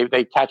roofs,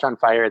 they catch on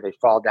fire, they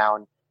fall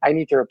down. I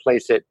need to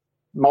replace it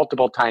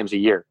multiple times a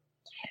year.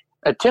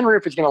 A tin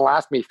roof is going to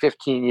last me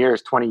 15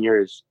 years, 20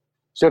 years.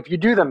 So if you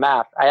do the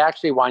math, I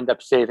actually wind up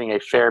saving a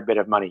fair bit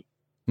of money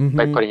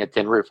by putting a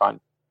tin roof on.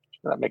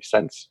 That makes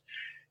sense.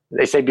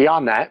 They say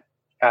beyond that,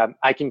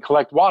 I can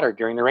collect water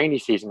during the rainy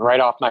season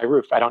right off my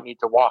roof. I don't need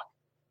to walk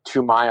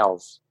 2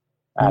 miles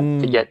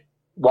to get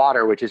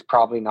water, which is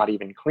probably not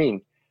even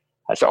clean.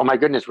 So, oh my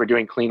goodness, we're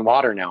doing clean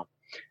water now.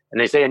 And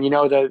they say, and you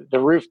know, the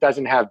roof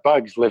doesn't have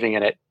bugs living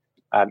in it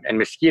and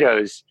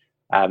mosquitoes.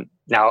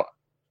 Now,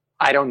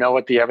 I don't know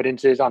what the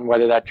evidence is on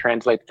whether that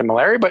translates to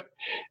malaria, but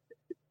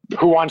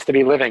who wants to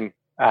be living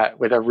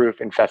with a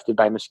roof infested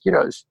by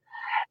mosquitoes?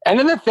 And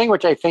then the thing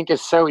which I think is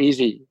so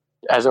easy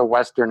as a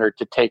Westerner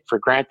to take for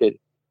granted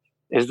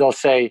is they'll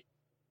say,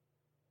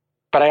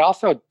 but I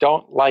also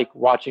don't like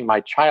watching my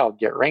child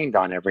get rained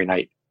on every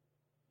night.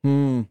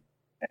 And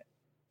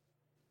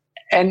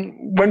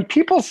when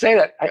people say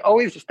that, I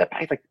always just step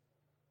back like,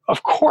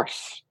 of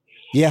course.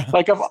 Yeah.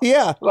 Like,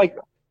 like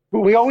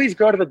we always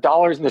go to the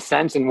dollars and the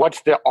cents and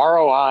what's the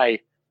ROI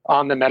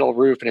on the metal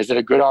roof, and is it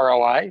a good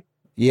ROI?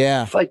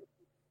 Yeah. It's like,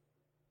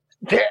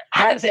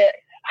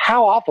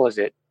 how awful is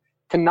it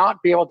to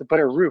not be able to put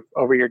a roof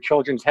over your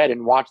children's head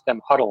and watch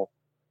them huddle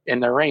in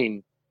the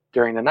rain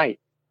during the night?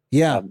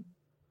 Yeah.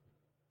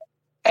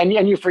 And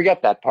you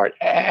forget that part.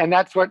 And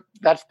that's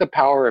the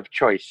power of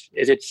choice.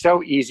 Is it's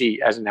so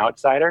easy as an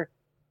outsider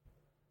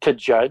to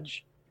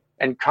judge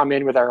and come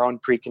in with our own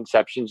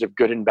preconceptions of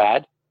good and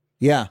bad.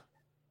 Yeah.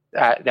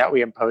 That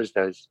we impose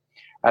those.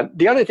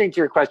 The other thing to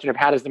your question of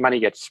how does the money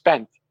get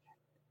spent,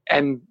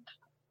 and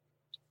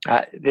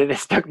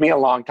this took me a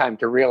long time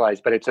to realize,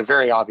 but it's a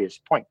very obvious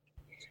point,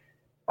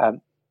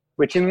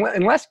 which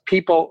unless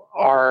people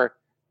are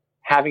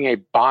having a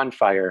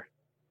bonfire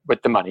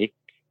with the money,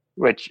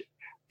 which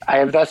I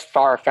have thus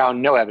far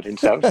found no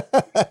evidence of,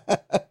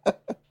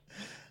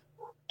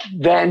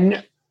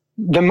 then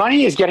the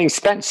money is getting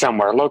spent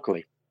somewhere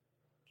locally,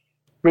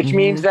 which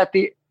means that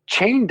the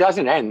chain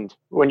doesn't end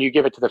when you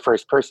give it to the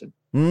first person.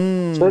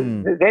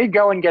 So they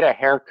go and get a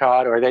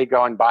haircut or they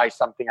go and buy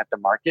something at the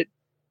market.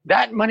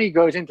 That money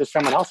goes into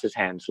someone else's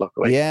hands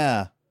locally.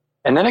 Yeah.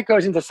 And then it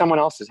goes into someone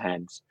else's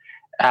hands.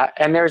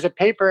 And there's a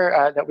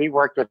paper that we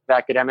worked with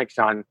academics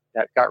on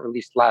that got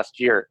released last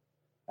year,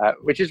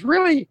 which is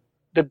really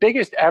the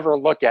biggest ever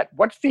look at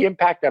what's the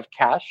impact of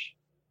cash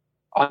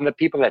on the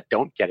people that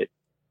don't get it.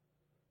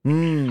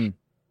 And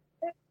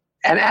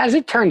as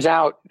it turns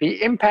out,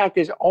 the impact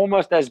is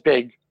almost as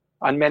big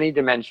on many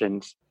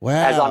dimensions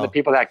as on the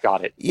people that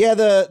got it. Yeah,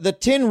 the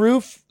tin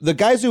roof, the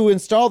guys who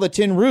install the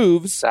tin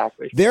roofs,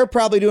 they're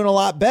probably doing a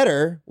lot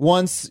better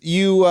once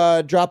you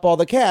drop all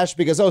the cash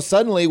because,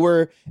 suddenly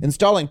we're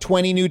installing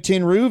 20 new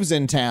tin roofs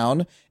in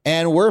town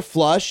and we're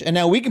flush and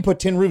now we can put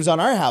tin roofs on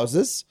our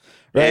houses.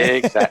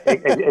 Right?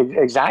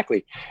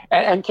 Exactly.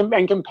 And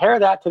compare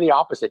that to the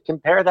opposite.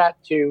 Compare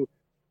that to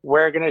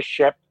we're going to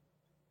ship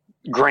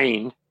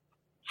grain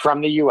from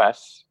the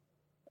U.S.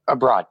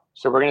 abroad.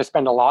 So we're going to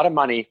spend a lot of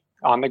money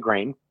on the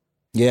grain.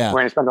 Yeah. We're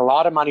going to spend a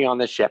lot of money on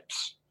the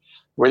ships.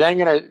 We're then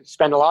going to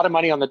spend a lot of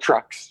money on the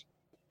trucks.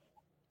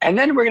 And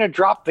then we're going to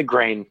drop the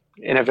grain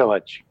in a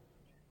village.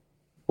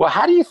 Well,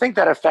 how do you think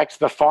that affects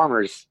the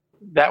farmers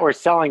that were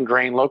selling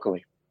grain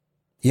locally?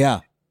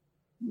 Yeah.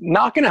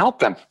 Not going to help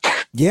them.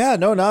 Yeah,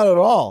 no, not at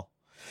all.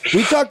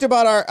 We talked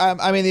about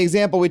the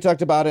example we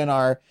talked about in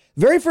our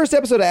very first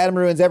episode of Adam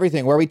Ruins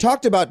Everything, where we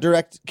talked about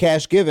direct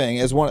cash giving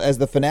as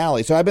the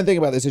finale. So I've been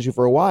thinking about this issue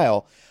for a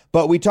while,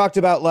 but we talked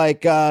about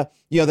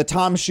the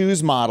Tom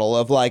Shoes model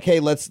of hey,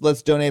 let's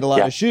donate a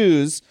lot of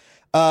shoes.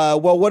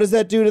 Well, what does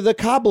that do to the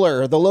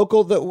cobbler, the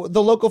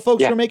local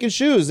folks who are making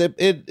shoes?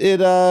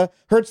 It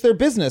hurts their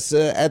business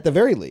at the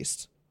very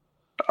least.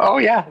 Oh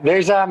yeah,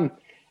 there's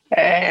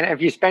and if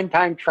you spend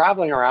time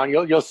traveling around,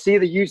 you'll see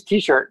the used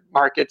T-shirt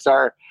markets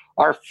are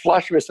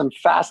flush with some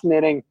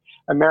fascinating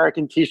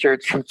American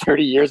T-shirts from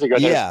 30 years ago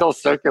that are still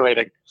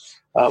circulating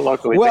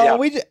locally. Well,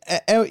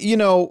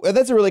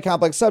 that's a really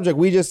complex subject.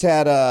 We just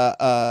had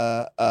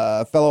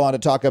a fellow on to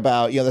talk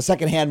about the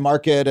secondhand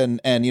market and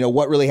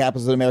what really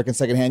happens with American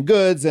secondhand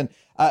goods. And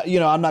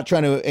I'm not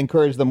trying to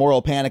encourage the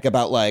moral panic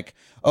about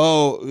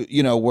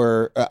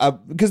we're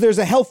because there's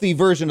a healthy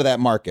version of that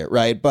market,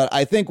 right? But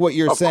I think what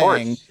you're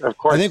saying,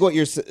 I think what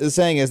you're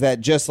saying is that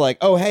just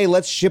hey,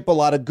 let's ship a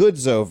lot of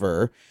goods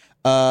over.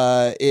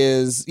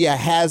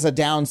 Has a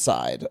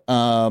downside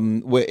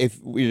if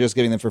you're just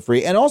getting them for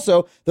free. And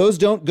also, those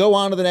don't go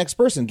on to the next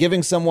person.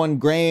 Giving someone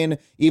grain,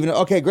 even,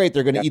 okay, great,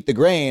 they're going to eat the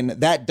grain,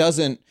 that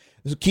doesn't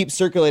keep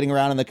circulating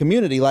around in the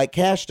community like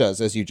cash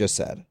does, as you just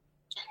said.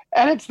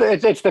 And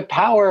it's the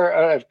power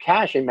of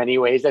cash in many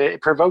ways that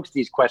it provokes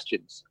these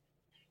questions.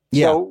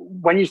 Yeah. So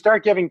when you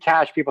start giving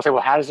cash, people say,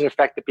 well, how does it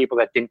affect the people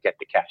that didn't get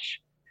the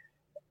cash?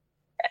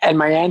 And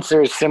my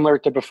answer is similar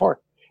to before.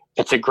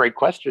 It's a great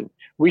question.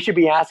 We should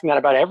be asking that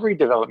about every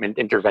development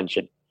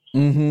intervention.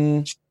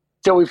 Mm-hmm.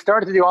 So we've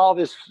started to do all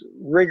this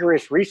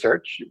rigorous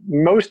research.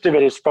 Most of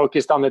it is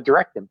focused on the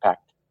direct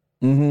impact.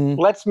 Mm-hmm.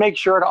 Let's make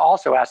sure to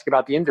also ask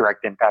about the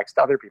indirect impacts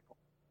to other people.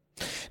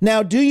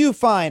 Now, do you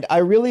find, I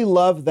really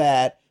love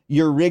that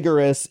you're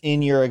rigorous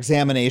in your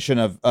examination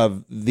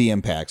of the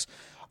impacts.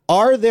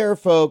 Are there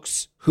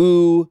folks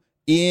who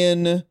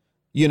when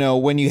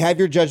you have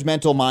your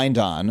judgmental mind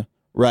on,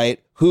 right,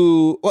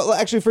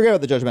 actually forget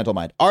about the judgmental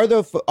mind. Are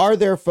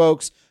there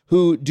folks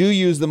who do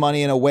use the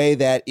money in a way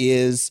that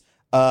is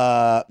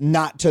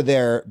not to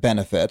their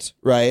benefit,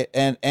 right?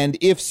 And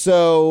if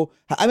so,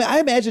 I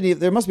imagine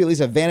there must be at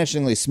least a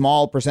vanishingly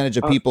small percentage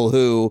of people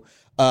who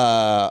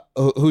are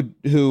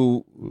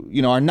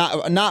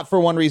not for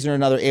one reason or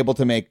another able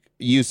to make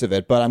use of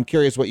it. But I'm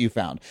curious what you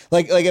found.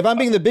 Like if I'm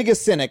being the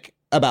biggest cynic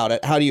about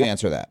it, how do you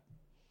answer that?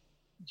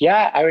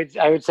 Yeah,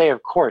 I would say,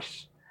 of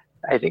course.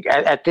 I think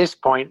at this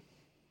point,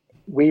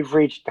 we've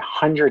reached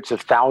hundreds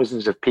of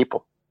thousands of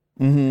people.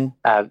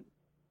 Mm-hmm.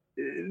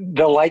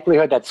 The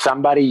likelihood that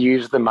somebody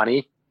used the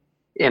money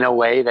in a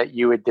way that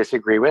you would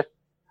disagree with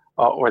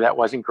or that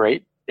wasn't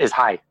great is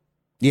high.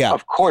 Yeah,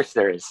 of course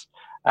there is.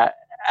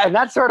 And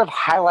that sort of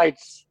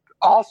highlights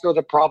also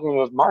the problem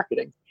of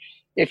marketing.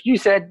 If you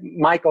said,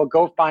 Michael,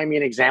 go find me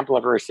an example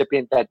of a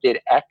recipient that did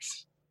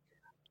X,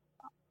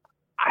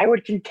 I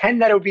would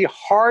contend that it would be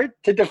hard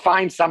to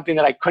define something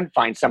that I couldn't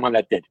find someone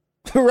that did.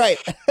 Right.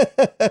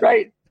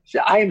 Right. So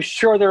I am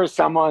sure there was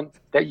someone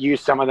that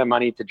used some of the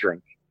money to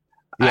drink.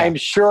 Yeah. I'm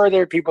sure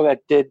there are people that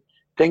did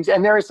things.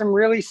 And there are some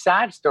really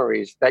sad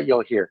stories that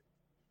you'll hear,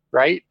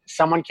 right?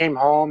 Someone came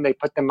home, they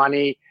put the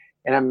money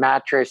in a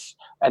mattress,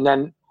 and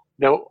then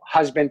the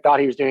husband thought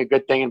he was doing a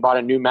good thing and bought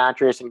a new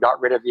mattress and got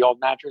rid of the old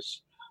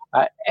mattress.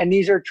 And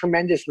these are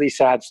tremendously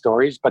sad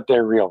stories, but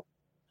they're real.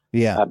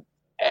 Yeah.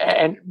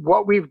 And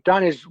what we've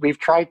done is we've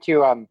tried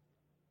to,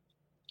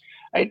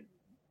 at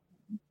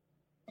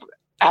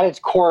its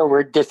core,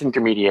 we're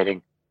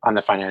disintermediating on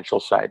the financial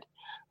side.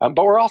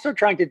 But we're also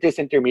trying to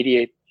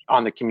disintermediate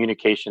on the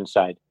communication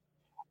side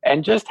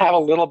and just have a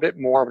little bit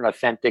more of an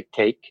authentic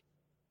take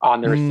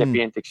on the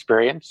recipient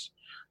experience.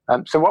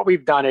 So what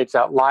we've done, it's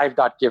at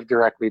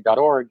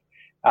live.givedirectly.org.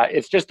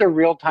 It's just a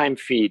real-time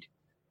feed.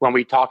 When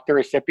we talk to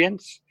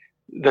recipients,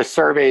 the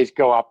surveys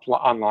go up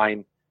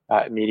online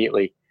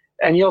immediately.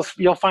 And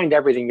you'll find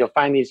everything. You'll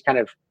find these kind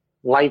of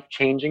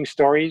life-changing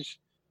stories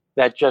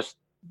that just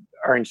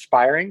are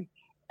inspiring.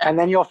 And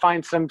then you'll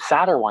find some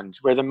sadder ones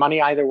where the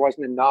money either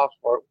wasn't enough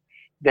or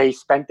they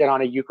spent it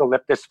on a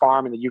eucalyptus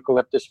farm and the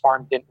eucalyptus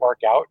farm didn't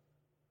work out.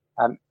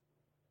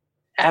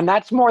 And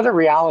that's more the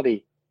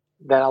reality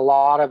than a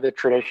lot of the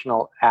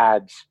traditional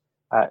ads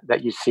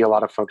that you see a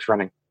lot of folks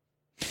running.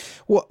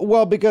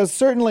 Well, because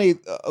certainly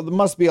there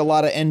must be a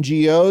lot of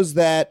NGOs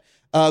that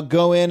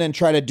go in and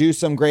try to do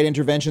some great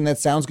intervention that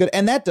sounds good,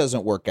 and that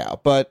doesn't work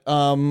out. But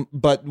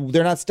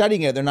they're not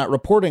studying it; they're not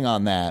reporting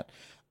on that.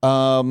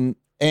 And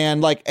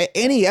like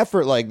any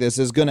effort like this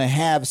is going to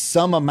have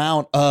some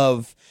amount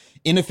of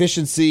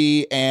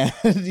inefficiency and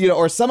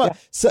or some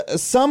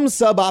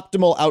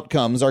suboptimal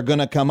outcomes are going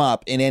to come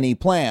up in any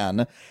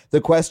plan.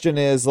 The question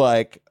is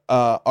like,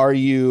 are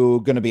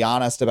you going to be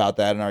honest about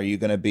that, and are you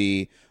going to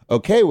be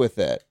okay with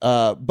it?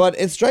 But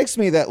it strikes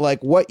me that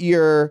like what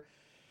you're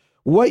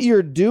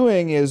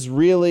doing is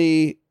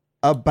really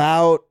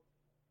about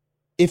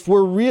if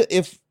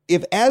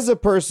as a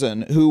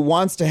person who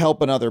wants to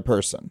help another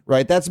person,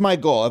 right? That's my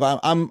goal. If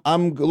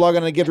I'm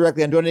logging to Give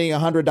Directly, I'm donating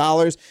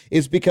 $100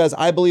 is because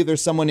I believe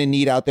there's someone in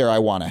need out there I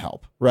want to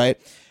help, right?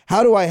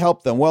 How do I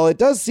help them? Well, it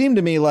does seem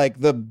to me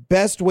like the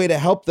best way to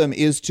help them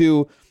is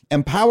to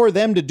empower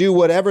them to do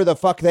whatever the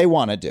fuck they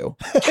want to do.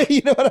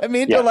 You know what I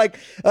mean? Yeah.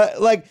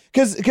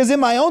 Because in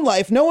my own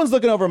life, no one's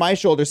looking over my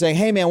shoulder saying,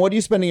 hey man, what are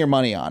you spending your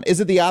money on?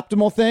 Is it the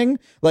optimal thing?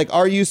 Like,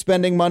 are you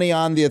spending money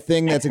on the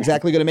thing that's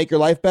exactly going to make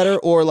your life better?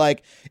 Or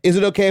like, is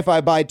it okay if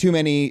I buy too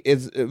many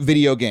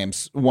video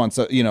games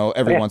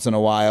every once in a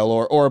while,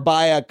 or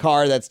buy a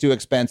car that's too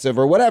expensive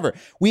or whatever?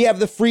 We have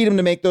the freedom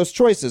to make those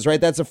choices,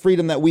 right? That's a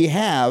freedom that we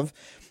have.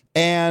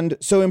 And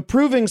so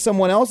improving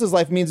someone else's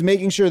life means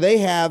making sure they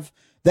have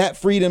that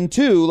freedom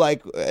too,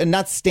 like, and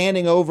not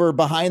standing over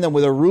behind them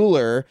with a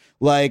ruler,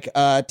 like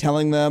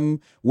telling them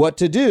what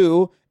to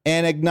do,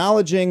 and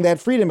acknowledging that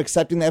freedom.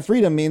 Accepting that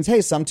freedom means, hey,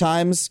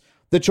 sometimes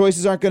the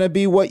choices aren't going to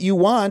be what you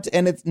want,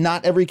 and it's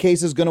not every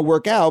case is going to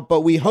work out,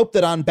 but we hope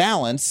that on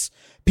balance,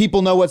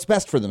 people know what's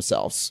best for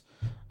themselves.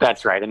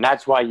 That's right. And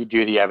that's why you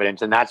do the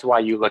evidence, and that's why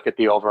you look at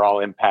the overall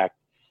impact.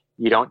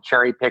 You don't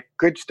cherry pick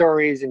good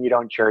stories, and you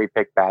don't cherry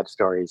pick bad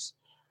stories.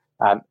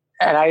 And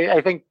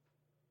I think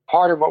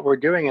part of what we're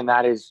doing in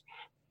that is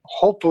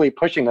hopefully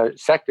pushing the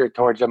sector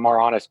towards a more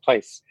honest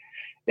place.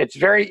 It's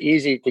very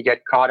easy to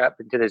get caught up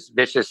into this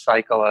vicious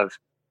cycle of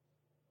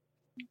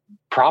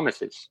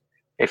promises.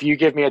 If you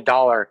give me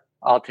 $1,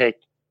 I'll take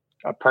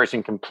a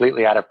person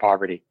completely out of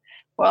poverty.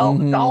 Well,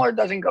 the dollar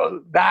doesn't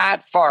go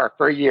that far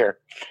for a year.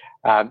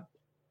 But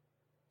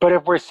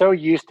if we're so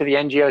used to the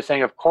NGO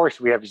saying, of course,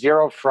 we have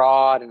zero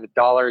fraud and the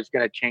dollar is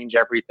going to change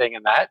everything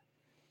and that,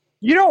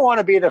 you don't want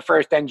to be the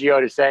first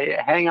NGO to say,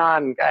 hang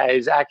on,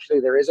 guys,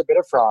 actually, there is a bit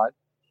of fraud.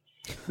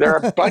 There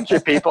are a bunch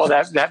of people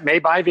that may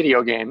buy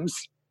video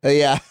games.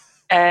 Yeah.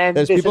 And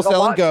there's people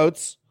selling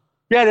goats.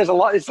 Yeah, there's a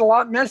lot. It's a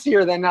lot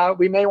messier than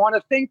we may want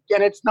to think,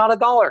 and it's not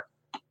 $1.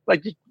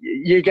 Like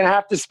you're going to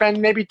have to spend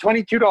maybe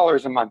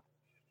 $22 a month.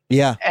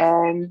 Yeah.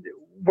 And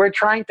we're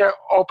trying to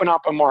open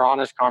up a more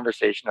honest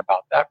conversation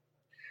about that.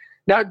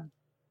 Now,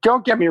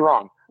 don't get me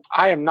wrong.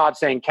 I am not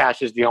saying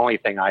cash is the only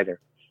thing either.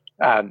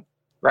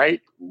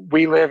 Right?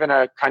 We live in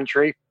a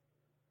country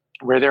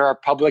where there are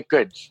public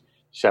goods.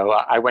 So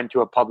I went to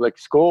a public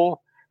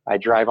school. I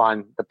drive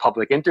on the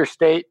public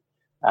interstate.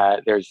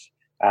 There's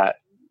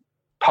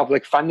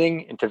public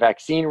funding into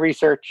vaccine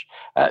research.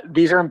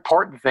 These are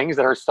important things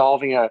that are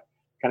solving a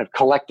kind of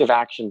collective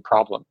action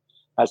problem.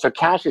 So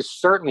cash is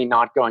certainly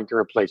not going to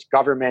replace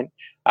government,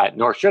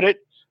 nor should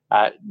it,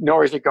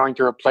 nor is it going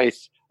to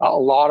replace a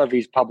lot of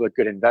these public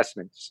good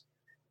investments.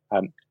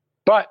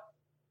 But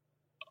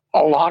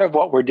a lot of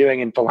what we're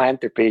doing in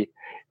philanthropy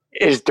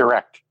is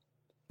direct.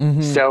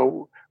 Mm-hmm.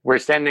 So we're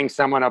sending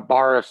someone a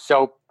bar of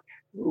soap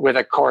with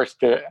a course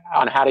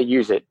on how to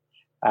use it.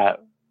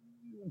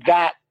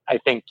 That, I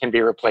think, can be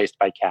replaced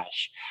by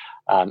cash.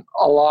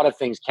 A lot of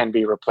things can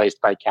be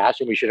replaced by cash,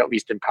 and we should at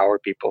least empower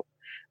people.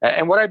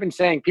 And what I've been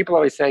saying, people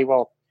always say,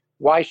 well,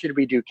 why should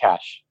we do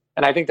cash?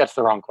 And I think that's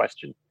the wrong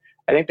question.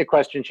 I think the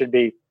question should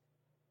be,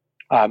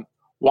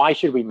 why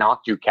should we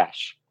not do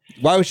cash?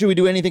 Why should we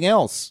do anything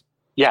else?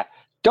 Yeah.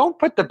 Don't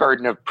put the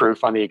burden of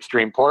proof on the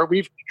extreme poor.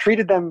 We've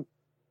treated them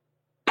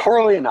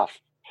poorly enough.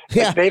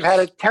 Yeah. They've had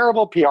a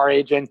terrible PR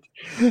agent.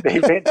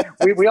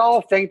 We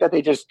all think that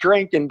they just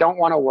drink and don't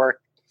want to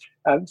work.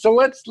 So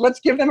let's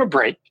give them a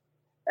break.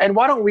 And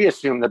why don't we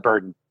assume the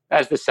burden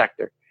as the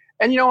sector?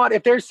 And you know what?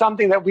 If there's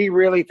something that we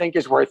really think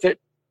is worth it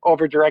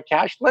over direct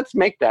cash, let's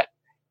make that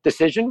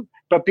decision,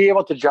 but be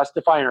able to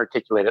justify and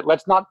articulate it.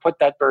 Let's not put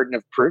that burden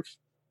of proof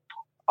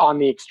on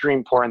the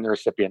extreme poor and the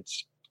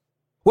recipients.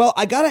 Well,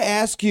 I got to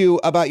ask you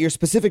about your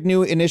specific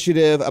new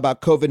initiative about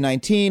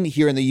COVID-19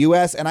 here in the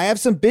U.S., and I have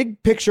some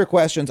big picture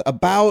questions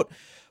about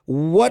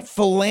what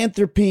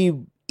philanthropy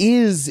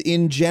is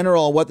in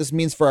general, what this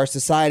means for our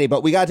society.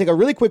 But we got to take a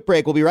really quick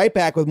break. We'll be right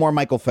back with more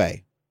Michael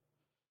Fay.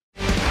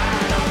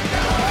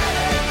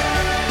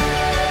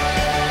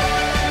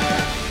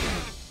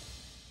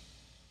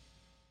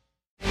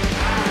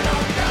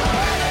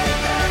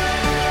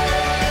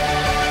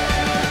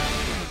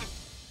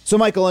 So,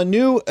 Michael, a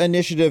new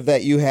initiative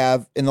that you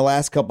have in the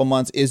last couple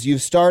months is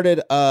you've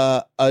started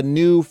a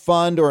new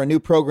fund or a new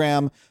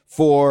program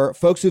for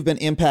folks who've been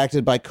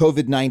impacted by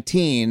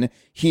COVID-19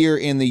 here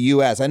in the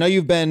U.S. I know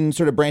you've been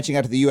sort of branching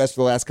out to the U.S.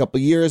 for the last couple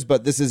of years,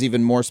 but this is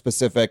even more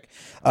specific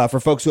for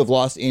folks who have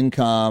lost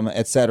income,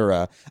 et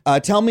cetera.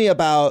 Tell me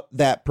about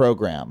that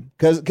program,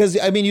 because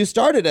I mean, you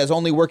started as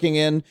only working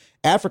in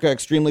Africa,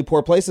 extremely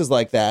poor places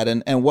like that,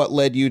 and what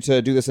led you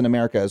to do this in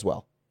America as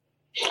well?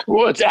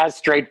 Well, it's as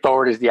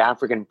straightforward as the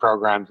African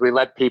programs. We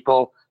let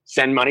people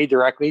send money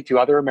directly to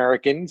other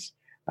Americans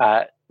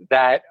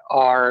that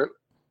are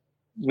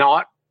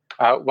not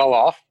well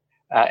off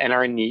and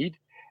are in need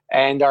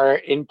and are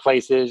in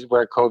places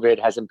where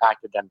COVID has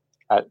impacted them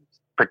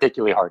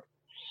particularly hard.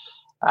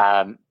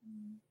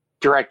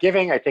 Direct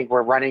giving, I think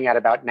we're running at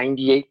about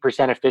 98%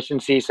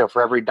 efficiency. So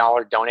for every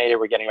dollar donated,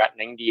 we're getting about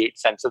 98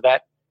 cents of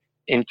that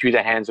into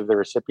the hands of the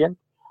recipient.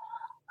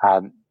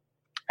 And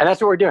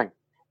that's what we're doing.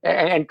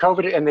 And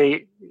COVID and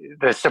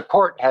the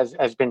support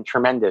has been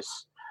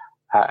tremendous.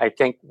 I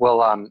think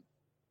we'll,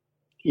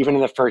 even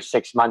in the first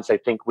 6 months, I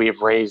think we have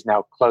raised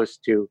now close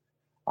to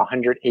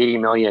 180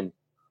 million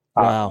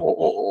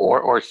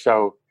or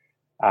so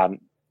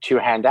to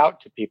hand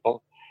out to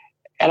people.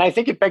 And I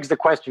think it begs the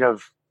question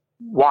of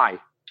why?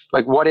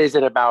 Like, what is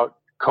it about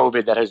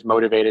COVID that has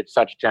motivated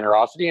such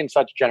generosity, and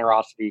such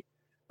generosity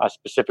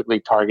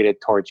specifically targeted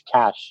towards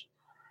cash?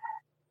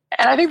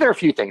 And I think there are a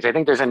few things. I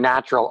think there's a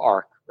natural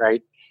arc,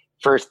 right?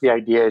 First, the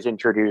idea is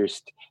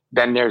introduced,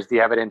 then there's the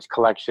evidence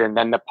collection,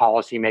 then the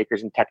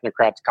policymakers and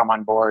technocrats come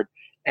on board.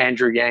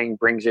 Andrew Yang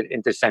brings it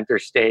into center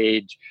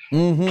stage.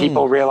 Mm-hmm.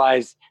 People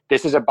realize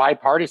this is a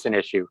bipartisan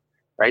issue,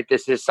 right?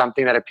 This is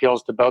something that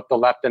appeals to both the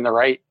left and the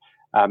right.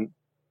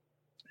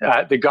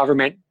 The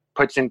government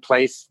puts in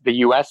place the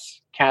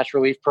U.S. cash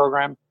relief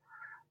program.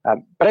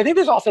 But I think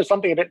there's also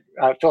something a bit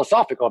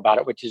philosophical about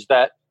it, which is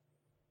that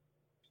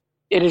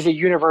it is a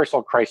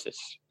universal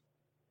crisis.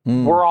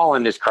 We're all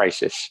in this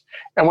crisis.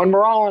 And when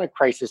we're all in a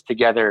crisis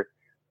together,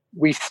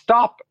 we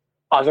stop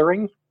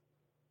othering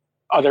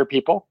other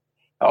people,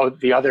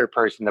 the other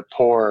person, the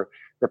poor,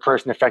 the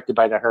person affected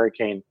by the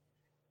hurricane,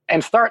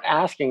 and start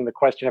asking the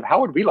question of how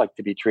would we like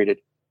to be treated?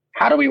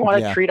 How do we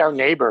want to treat our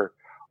neighbor,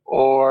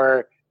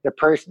 or the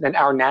person, and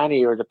our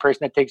nanny, or the person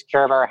that takes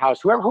care of our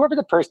house, whoever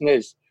the person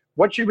is?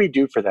 What should we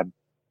do for them?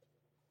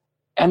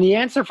 And the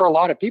answer for a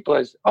lot of people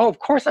is, oh, of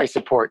course I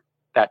support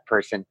that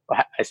person.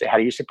 I say, how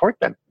do you support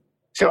them?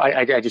 So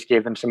I just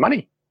gave them some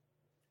money.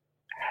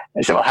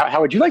 And so how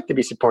would you like to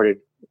be supported?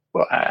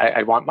 Well,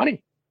 I want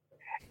money.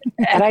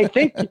 And I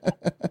think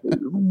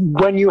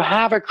when you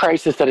have a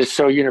crisis that is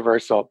so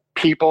universal,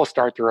 people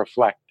start to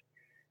reflect.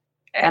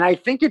 And I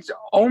think it's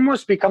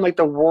almost become like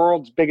the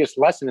world's biggest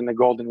lesson in the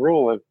golden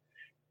rule of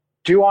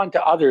do unto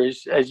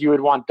others as you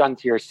would want done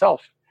to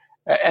yourself.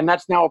 And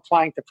that's now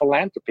applying to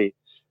philanthropy,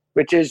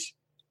 which is,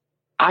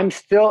 I'm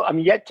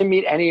yet to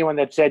meet anyone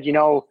that said, you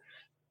know,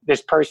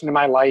 this person in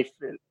my life,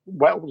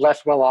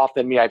 less well off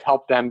than me, I've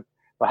helped them.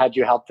 Well, how'd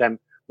you help them?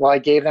 Well, I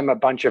gave them a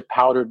bunch of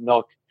powdered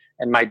milk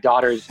and my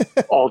daughter's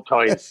old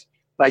toys.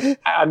 Like,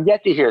 I'm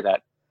yet to hear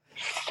that.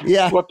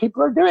 Yeah. What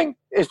people are doing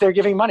is they're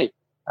giving money.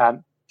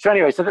 So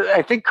anyway,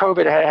 I think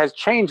COVID has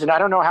changed, and I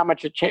don't know how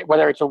much it changed,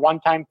 whether it's a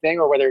one-time thing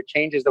or whether it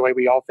changes the way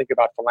we all think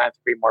about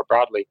philanthropy more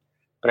broadly.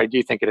 But I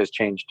do think it has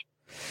changed.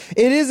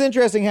 It is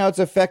interesting how it's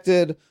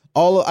affected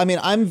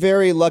I'm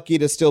very lucky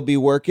to still be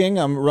working.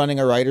 I'm running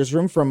a writer's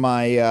room from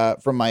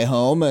my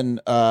home,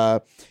 and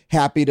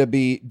happy to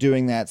be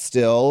doing that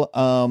still.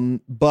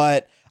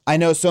 But I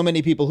know so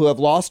many people who have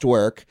lost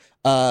work,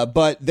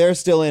 but they're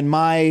still in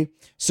my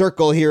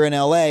circle here in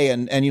LA,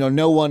 and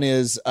no one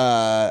is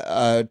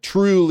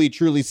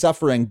truly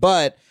suffering.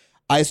 But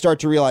I start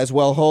to realize,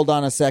 well, hold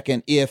on a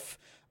second, if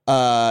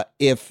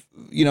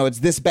it's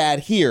this bad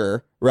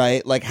here,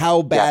 right? Like,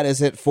 how bad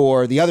is it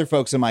for the other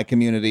folks in my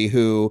community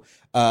who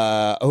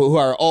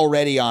are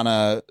already on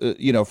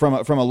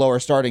from a lower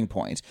starting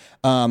point?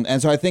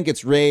 And so I think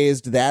it's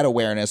raised that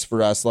awareness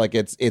for us. Like,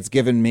 it's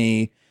given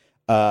me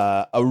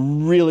a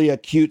really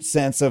acute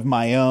sense of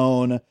my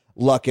own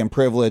luck and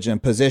privilege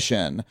and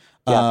position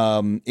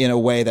in a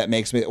way that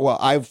makes me, well,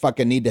 I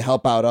fucking need to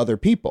help out other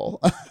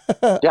people.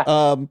 We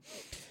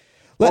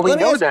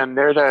know them.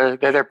 They're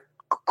the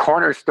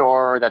corner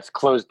store that's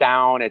closed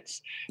down.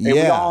 We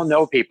all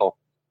know people.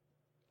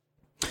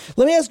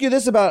 Let me ask you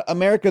this about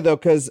America, though,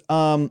 because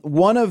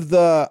one of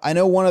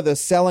the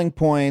selling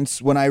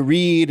points when I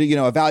read,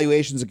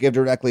 evaluations of Give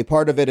Directly,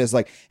 part of it is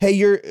like, hey,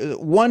 your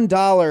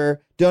 $1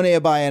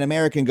 donated by an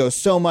American goes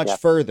so much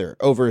further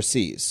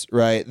overseas,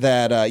 right?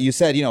 That you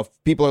said,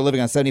 people are living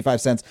on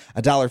 75 cents,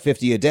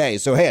 $1.50 a day.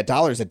 So, hey,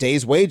 $1 is a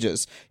day's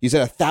wages. You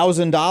said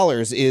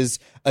 $1,000 is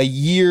a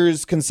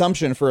year's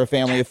consumption for a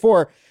family of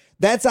four.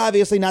 That's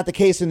obviously not the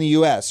case in the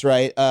U.S.,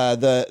 right?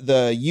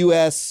 The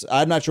U.S.,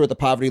 I'm not sure what the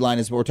poverty line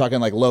is, but we're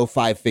talking like low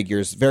five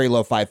figures, very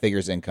low five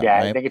figures income. Yeah,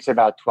 right? I think it's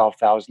about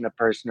 12,000 a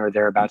person or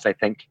thereabouts, I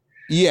think.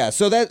 Yeah,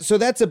 so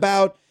that's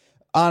about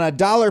on a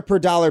dollar per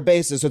dollar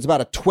basis. So it's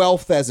about a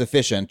 12th as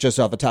efficient, just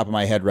off the top of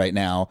my head right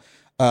now,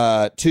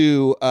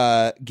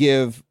 to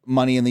give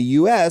money in the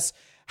U.S.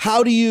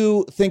 How do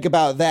you think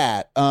about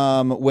that?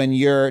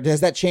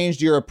 Has that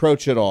changed your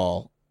approach at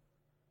all?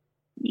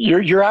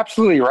 You're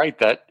absolutely right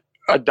that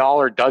a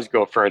dollar does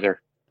go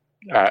further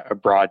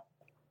abroad,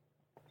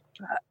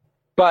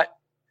 but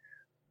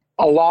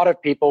a lot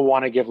of people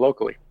want to give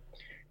locally,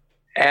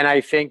 and I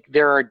think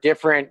there are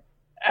different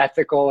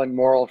ethical and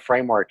moral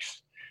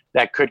frameworks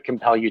that could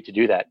compel you to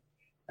do that.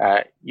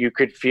 You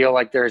could feel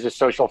like there's a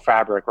social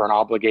fabric or an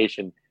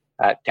obligation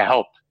to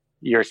help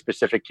your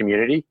specific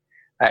community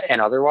and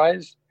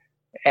otherwise.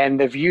 And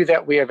the view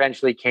that we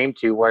eventually came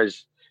to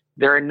was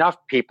there are enough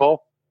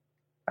people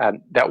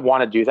that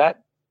want to do that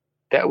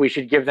we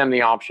should give them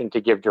the option to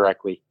give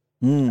directly.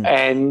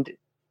 And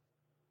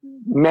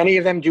many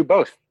of them do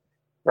both,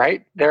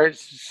 right? There's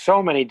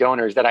so many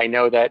donors that I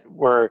know that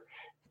were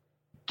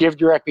give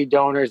directly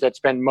donors that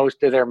spend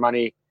most of their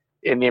money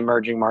in the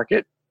emerging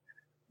market,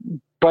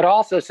 but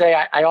also say,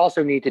 I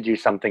also need to do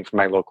something for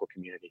my local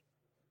community.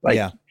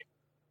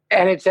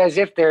 And it's as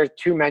if there's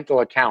two mental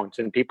accounts,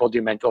 and people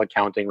do mental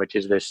accounting, which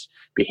is this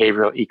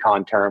behavioral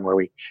econ term where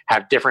we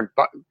have different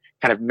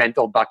kind of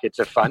mental buckets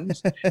of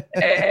funds.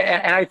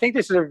 And I think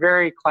this is a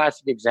very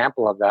classic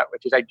example of that,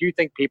 which is I do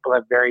think people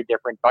have very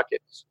different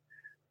buckets.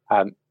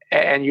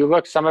 And you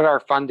look, some of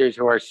our funders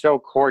who are so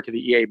core to the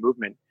EA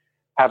movement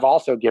have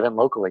also given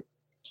locally.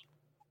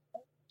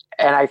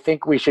 And I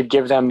think we should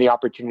give them the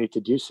opportunity to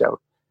do so.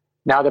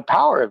 Now, the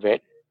power of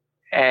it,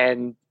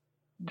 and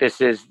this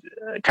is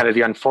kind of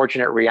the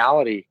unfortunate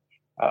reality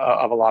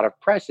of a lot of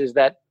press, is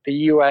that the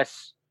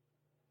U.S.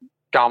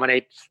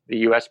 dominates the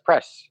U.S.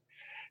 press.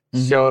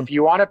 Mm-hmm. So if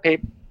you want to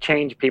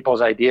change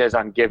people's ideas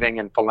on giving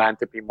and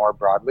philanthropy more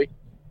broadly,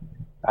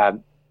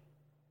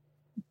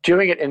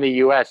 doing it in the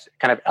U.S.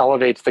 kind of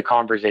elevates the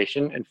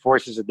conversation and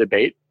forces a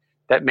debate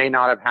that may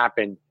not have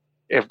happened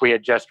if we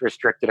had just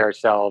restricted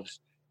ourselves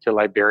to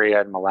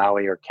Liberia and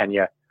Malawi or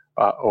Kenya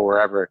or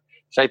wherever.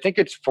 So I think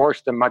it's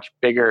forced a much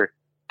bigger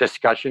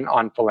discussion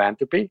on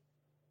philanthropy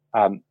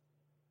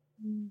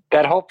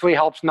that hopefully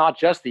helps not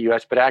just the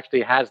U.S., but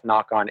actually has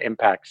knock-on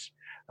impacts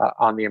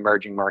on the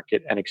emerging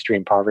market and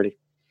extreme poverty.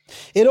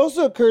 It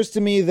also occurs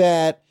to me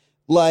that,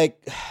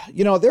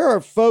 there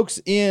are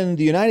folks in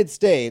the United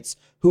States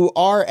who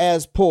are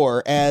as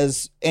poor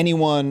as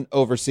anyone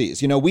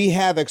overseas. We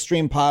have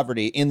extreme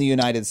poverty in the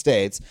United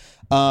States.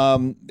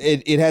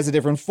 It has a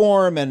different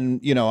form,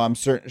 and I'm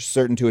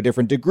certain to a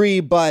different degree,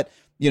 but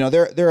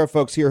there are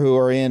folks here who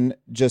are in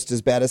just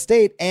as bad a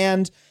state,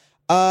 and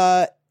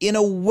in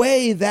a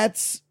way,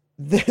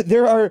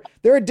 there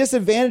are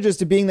disadvantages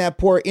to being that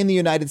poor in the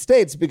United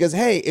States, because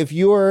hey, if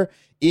you're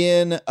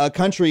in a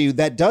country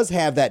that does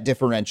have that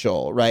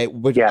differential, right,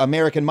 which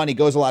American money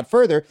goes a lot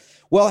further,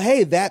 well,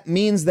 hey, that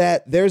means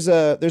that there's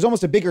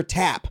almost a bigger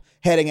tap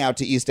heading out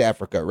to East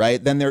Africa,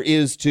 right, than there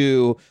is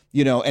to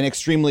an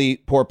extremely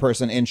poor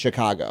person in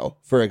Chicago,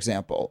 for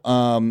example.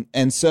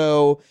 And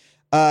so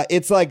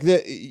it's like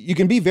you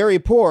can be very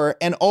poor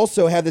and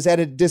also have this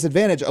added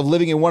disadvantage of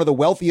living in one of the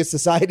wealthiest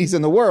societies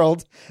in the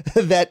world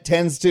that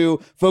tends to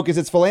focus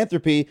its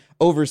philanthropy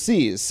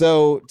overseas.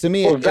 So to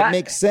me, it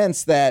makes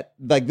sense that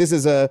this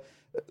is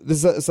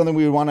something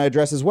we would want to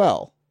address as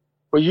well.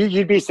 Well,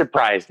 you'd be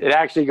surprised. It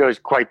actually goes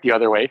quite the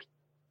other way.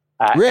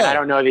 Really? And I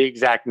don't know the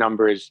exact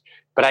numbers,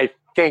 but I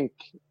think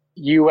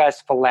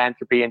U.S.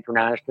 philanthropy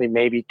internationally,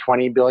 maybe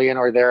 20 billion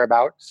or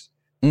thereabouts,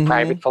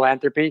 private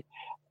philanthropy,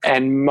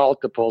 and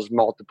multiples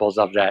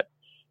of that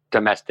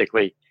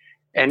domestically.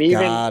 And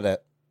even, Got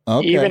it.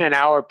 Okay. Even in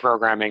our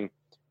programming,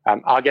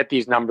 I'll get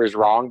these numbers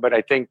wrong, but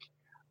I think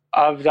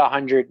of the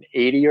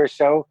 180 or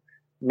so,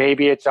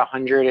 maybe it's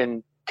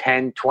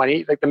 110,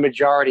 20, like the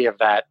majority of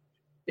that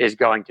is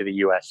going to the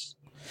U.S.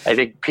 I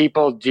think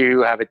people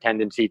do have a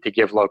tendency to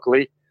give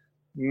locally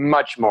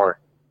much more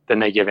than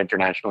they give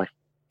internationally.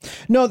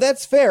 No,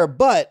 that's fair.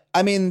 But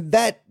I mean,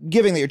 that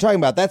giving that you're talking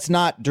about, that's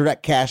not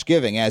direct cash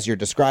giving as you're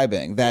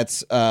describing.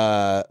 That's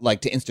like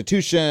to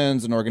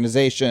institutions and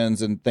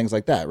organizations and things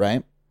like that,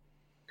 right?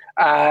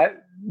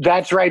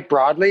 That's right.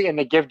 Broadly, in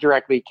the Give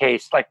Directly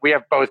case, like we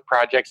have both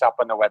projects up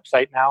on the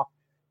website now.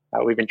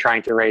 We've been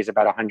trying to raise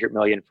about 100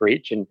 million for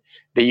each, and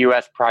the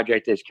U.S.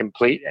 project is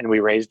complete, and we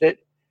raised it.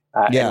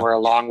 And we're a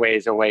long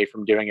ways away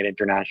from doing it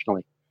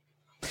internationally.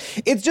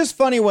 It's just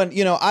funny when,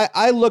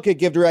 I look at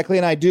Give Directly,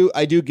 and I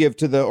do give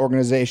to the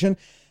organization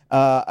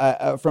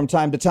from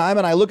time to time.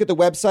 And I look at the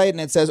website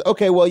and it says,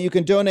 okay, well, you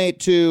can donate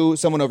to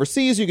someone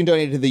overseas. You can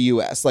donate to the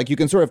U.S. Like you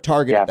can sort of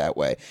target it that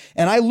way.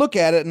 And I look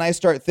at it and I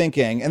start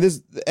thinking,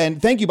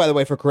 and thank you, by the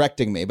way, for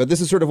correcting me, but this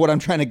is sort of what I'm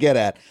trying to get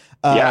at.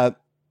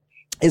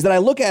 Is that I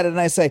look at it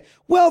and I say,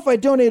 well, if I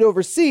donate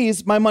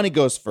overseas, my money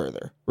goes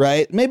further,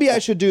 right? Maybe I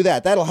should do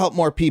that. That'll help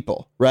more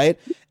people, right?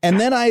 And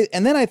then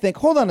I think,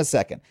 hold on a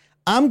second.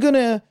 I'm going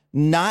to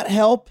not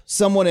help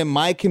someone in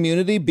my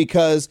community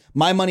because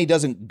my money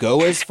doesn't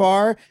go as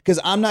far because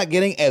I'm not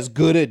getting as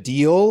good a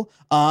deal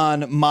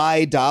on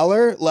my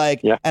dollar.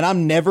 Like, and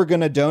I'm never going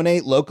to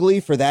donate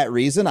locally for that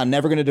reason. I'm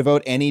never going to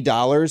devote any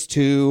dollars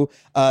to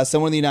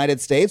someone in the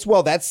United States.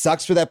 Well, that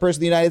sucks for that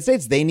person in the United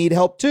States. They need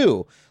help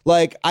too.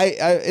 Like,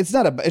 it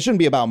shouldn't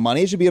be about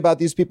money. It should be about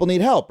these people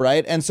need help,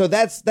 right? And so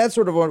that's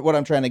sort of what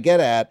I'm trying to get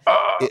at.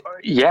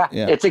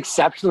 It's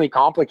exceptionally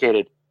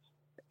complicated.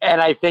 And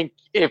I think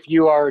if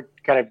you are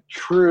kind of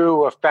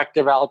true,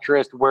 effective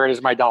altruist, where does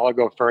my dollar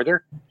go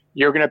further?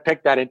 You're going to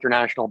pick that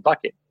international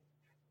bucket.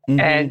 Mm-hmm.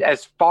 And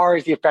as far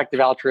as the effective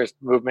altruist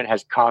movement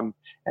has come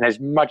and as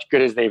much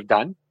good as they've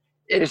done,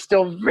 it is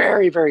still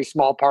very, very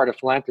small part of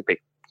philanthropy.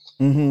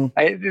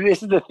 Mm-hmm.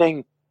 This is the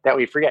thing that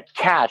we forget.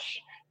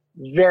 Cash,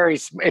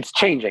 it's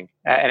changing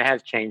and it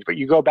has changed. But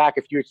you go back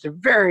a few, it's a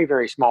very,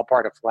 very small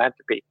part of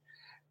philanthropy.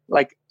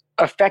 Like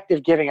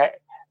effective giving, a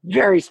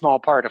very small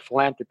part of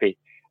philanthropy.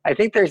 I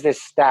think there's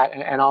this stat,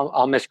 and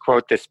I'll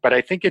misquote this, but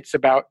I think it's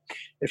about,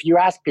 if you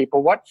ask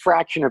people, what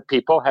fraction of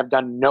people have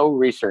done no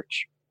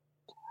research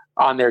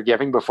on their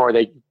giving before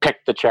they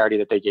picked the charity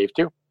that they gave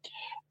to?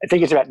 I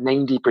think it's about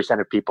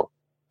 90% of people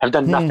have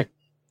done nothing.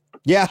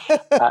 Yeah.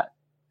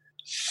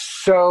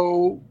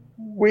 So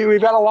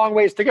we've got a long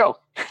ways to go.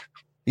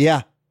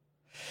 Yeah.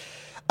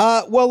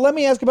 Well, let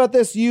me ask about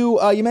this. You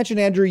mentioned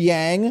Andrew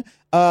Yang,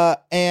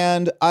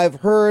 and I've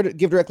heard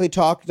Give Directly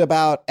talked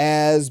about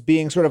as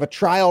being sort of a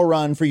trial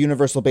run for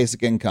universal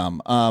basic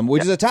income,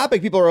 which is a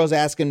topic people are always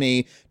asking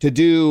me to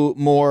do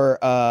more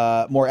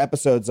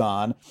episodes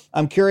on.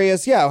 I'm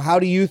curious, how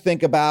do you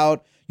think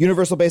about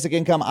universal basic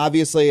income?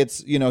 Obviously, it's,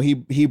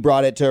 he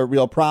brought it to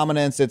real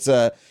prominence. It's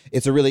a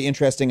really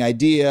interesting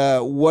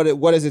idea.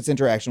 What is its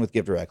interaction with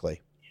Give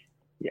Directly?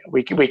 Yeah,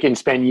 we can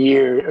spend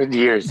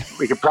years.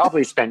 We could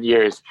probably spend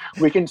years.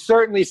 We can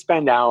certainly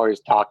spend hours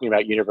talking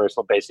about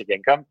universal basic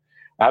income.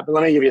 But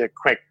let me give you the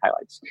quick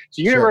highlights.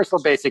 So universal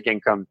basic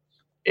income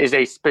is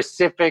a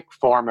specific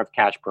form of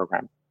cash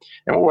program.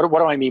 And what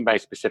do I mean by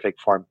specific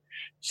form?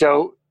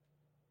 So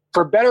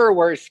for better or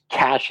worse,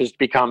 cash has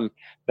become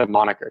the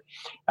moniker.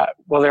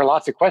 Well, there are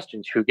lots of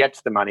questions. Who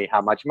gets the money?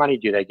 How much money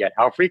do they get?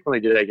 How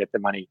frequently do they get the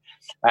money?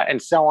 And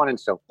so on and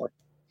so forth.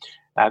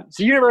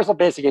 So universal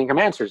basic income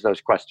answers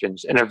those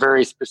questions in a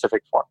very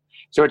specific form.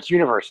 So it's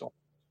universal.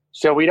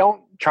 So we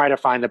don't try to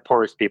find the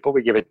poorest people.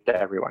 We give it to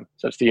everyone.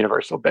 So it's the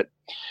universal bit.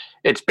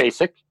 It's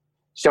basic.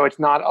 So it's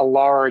not a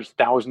large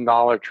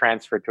 $1,000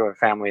 transfer to a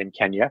family in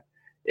Kenya.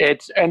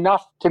 It's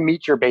enough to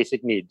meet your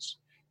basic needs.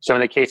 So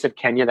in the case of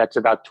Kenya, that's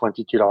about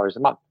 $22 a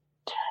month.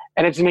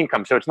 And it's an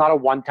income. So it's not a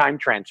one-time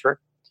transfer.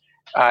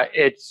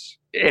 It's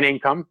an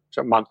income,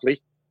 so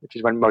monthly, which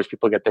is when most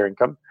people get their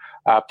income,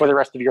 for the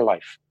rest of your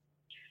life.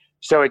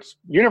 So it's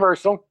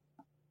universal,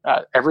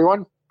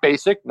 everyone,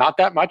 basic, not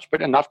that much,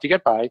 but enough to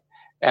get by,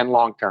 and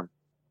long-term.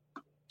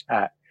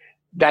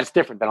 That's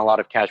different than a lot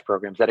of cash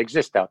programs that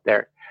exist out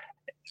there.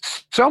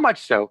 So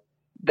much so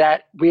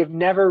that we have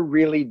never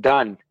really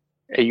done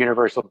a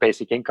universal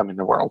basic income in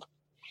the world.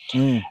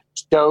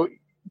 So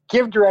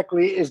Give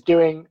Directly is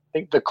doing, I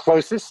think, the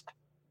closest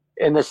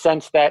in the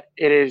sense that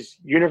it is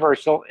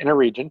universal in a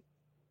region.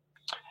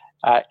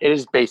 It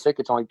is basic.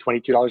 It's only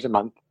 $22 a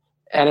month.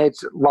 And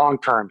it's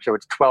long-term, so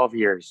it's 12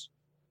 years,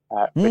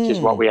 which is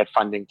what we had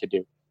funding to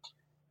do.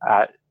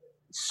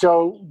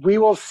 So we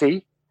will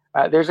see.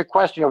 There's a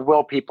question of,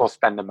 will people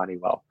spend the money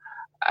well?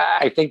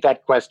 I think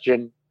that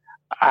question,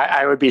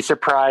 I would be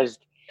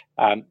surprised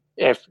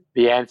if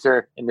the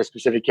answer in this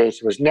specific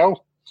case was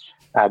no.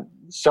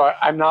 So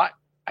I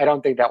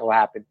don't think that will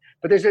happen.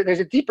 But there's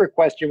a deeper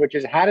question, which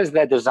is, how does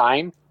that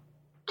design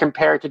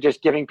compare to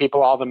just giving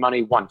people all the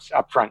money once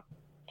up front?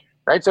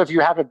 Right? So if you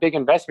have a big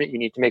investment you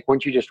need to make,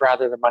 wouldn't you just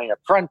rather the money up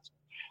front?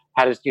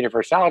 How does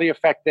universality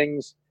affect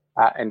things?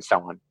 And so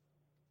on.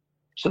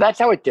 So that's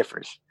how it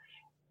differs.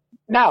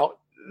 Now,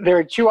 there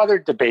are two other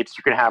debates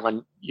you can have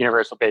on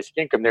universal basic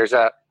income. There's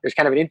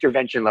kind of an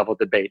intervention level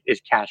debate.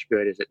 Is cash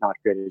good? Is it not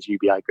good? Is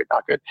UBI good?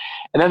 Not good?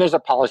 And then there's a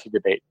policy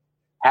debate.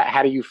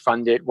 How do you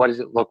fund it? What does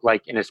it look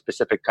like in a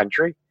specific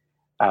country?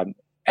 And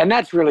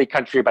that's really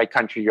country by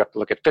country. You have to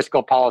look at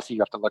fiscal policy. You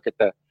have to look at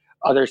the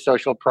other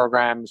social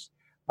programs.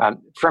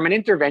 From an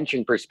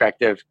intervention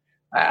perspective,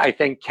 I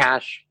think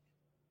cash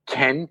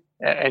can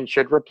and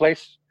should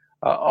replace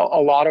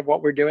a lot of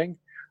what we're doing.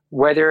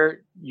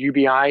 Whether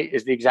UBI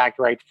is the exact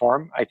right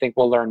form, I think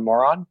we'll learn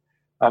more on.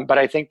 But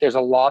I think there's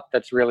a lot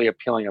that's really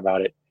appealing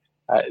about it.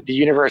 The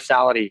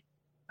universality,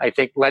 I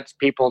think, lets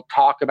people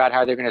talk about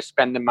how they're going to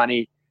spend the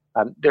money.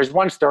 There's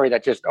one story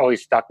that just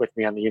always stuck with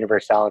me on the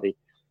universality.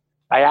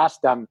 I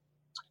asked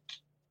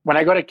when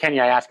I go to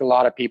Kenya, I ask a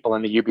lot of people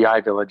in the UBI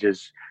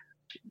villages,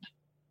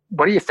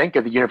 what do you think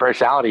of the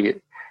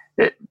universality?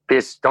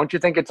 Because don't you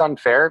think it's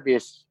unfair?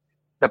 Because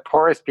the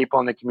poorest people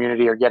in the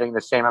community are getting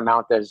the same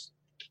amount as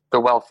the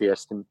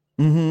wealthiest. And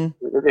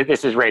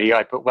this is radio.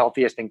 I put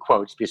wealthiest in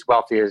quotes because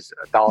wealthy is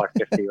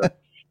 $1.50.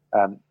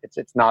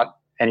 It's not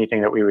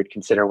anything that we would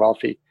consider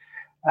wealthy.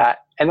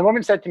 And the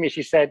woman said to me,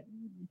 she said,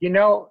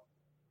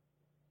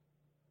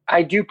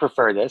 I do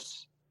prefer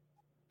this.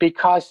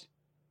 because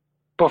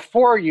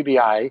before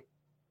UBI,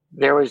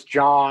 there was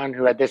John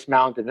who had this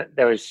amount, and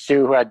there was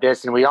Sue who had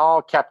this, and we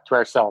all kept to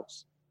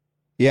ourselves.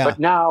 Yeah. But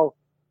now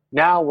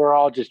we're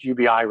all just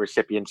UBI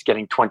recipients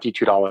getting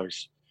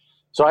 $22.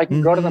 So I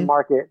can go to the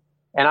market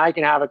and I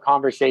can have a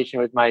conversation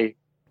with my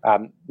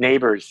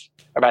neighbors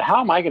about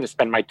how am I going to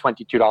spend my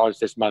 $22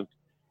 this month.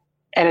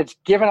 And it's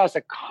given us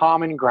a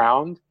common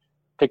ground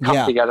to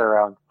come together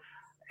around.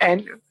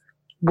 And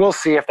we'll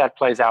see if that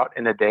plays out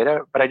in the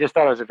data, but I just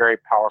thought it was a very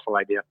powerful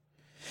idea.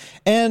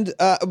 And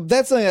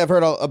that's something I've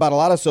heard about a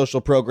lot of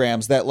social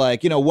programs that,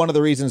 like, you know, one of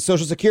the reasons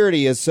Social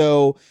Security is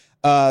so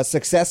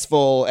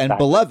successful and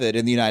beloved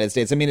in the United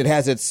States. I mean, it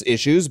has its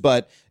issues,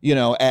 but, you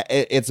know,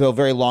 it's a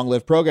very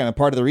long-lived program. And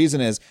part of the reason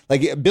is,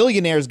 like,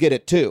 billionaires get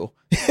it too.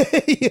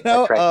 You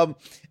know, right.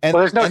 And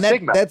there's no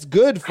stigma. That's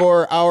good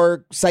for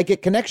our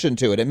psychic connection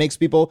to it. It makes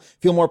people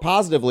feel more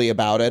positively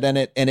about it, and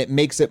it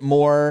makes it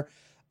more,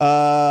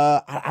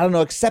 I don't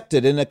know,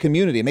 accepted in a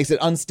community. It makes it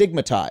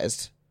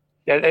unstigmatized.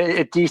 Yeah,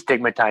 it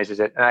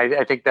destigmatizes it, and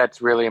I think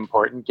that's really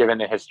important given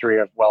the history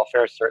of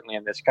welfare, certainly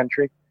in this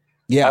country.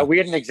 Yeah, we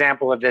had an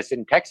example of this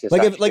in Texas.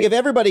 Like if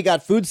everybody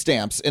got food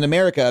stamps in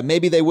America,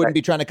 maybe they wouldn't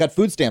be trying to cut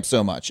food stamps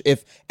so much.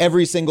 If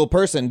every single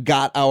person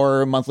got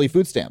our monthly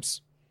food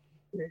stamps.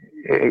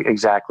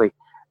 Exactly.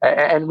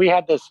 And we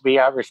had this. We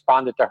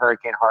responded to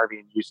Hurricane Harvey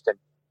in Houston,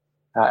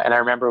 and I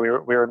remember we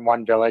were in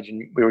one village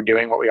and we were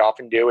doing what we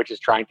often do, which is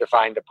trying to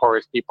find the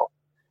poorest people.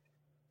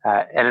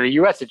 And in the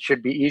U.S., it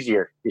should be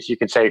easier because you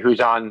can say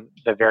who's on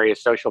the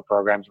various social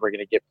programs we're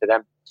going to give to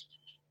them.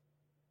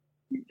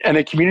 And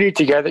the community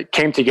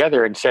came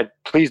together and said,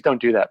 please don't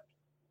do that.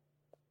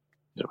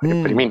 What do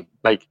you mean?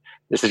 Like,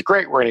 this is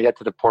great. We're going to get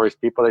to the poorest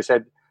people. They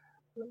said,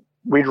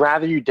 we'd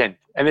rather you didn't.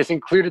 And this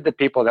included the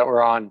people that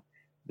were on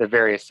the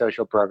various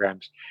social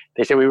programs.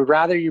 They said, we would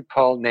rather you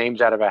pull names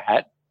out of a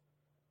hat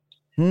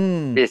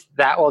because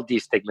that will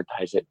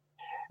destigmatize it.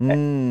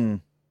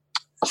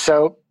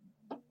 So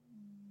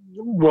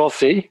we'll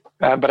see.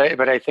 But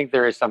I think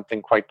there is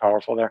something quite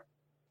powerful there.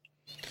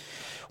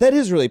 That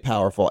is really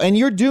powerful. And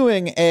you're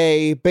doing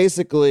a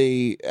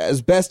basically,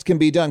 as best can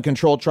be done,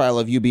 controlled trial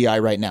of UBI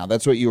right now.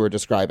 That's what you were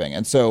describing.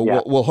 And so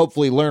we'll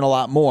hopefully learn a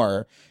lot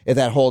more if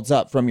that holds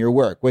up from your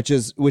work, which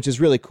is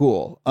really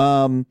cool.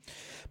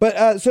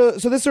 But so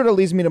this sort of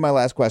leads me to my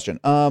last question.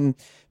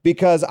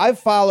 Because I've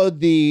followed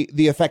the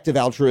effective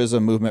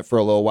altruism movement for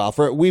a little while.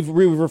 We've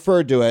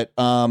referred to it.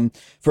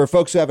 For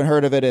folks who haven't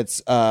heard of it,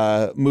 it's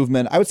a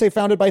movement, I would say,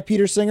 founded by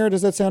Peter Singer.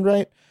 Does that sound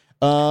right?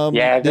 There are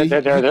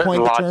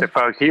lots of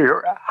folks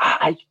here.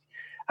 I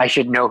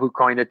should know who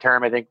coined the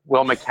term. I think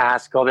Will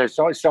McCaskill. There's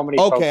so many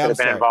folks that have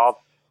been involved.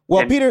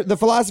 Well, the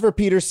philosopher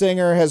Peter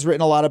Singer has written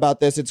a lot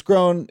about this. It's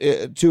grown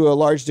to a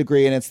large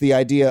degree, and it's the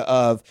idea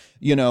of,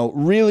 you know,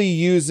 really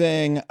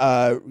using,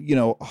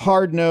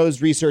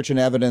 hard-nosed research and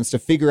evidence to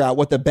figure out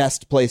what the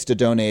best place to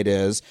donate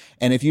is.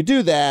 And if you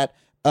do that,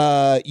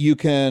 you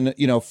can,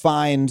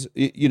 find,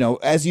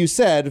 as you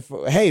said,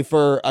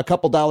 for a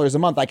couple dollars a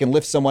month, I can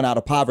lift someone out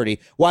of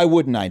poverty. Why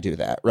wouldn't I do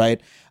that? Right.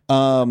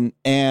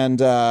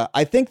 And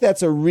I think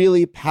that's a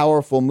really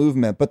powerful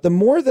movement. But the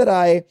more that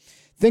I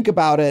think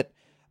about it,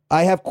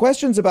 I have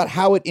questions about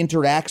how it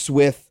interacts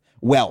with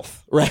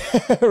wealth, right?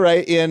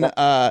 Right. In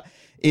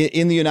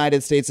the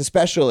United States,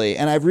 especially.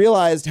 And I've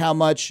realized how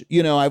much,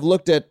 I've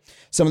looked at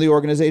some of the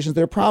organizations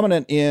that are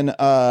prominent in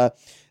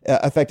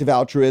effective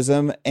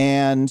altruism,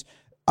 and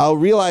I'll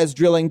realize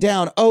drilling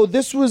down,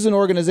 this was an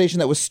organization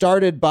that was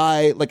started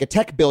by like a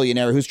tech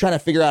billionaire who's trying to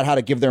figure out how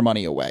to give their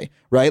money away,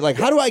 right? Like,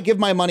 how do I give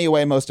my money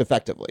away most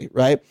effectively,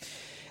 right?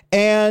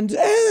 And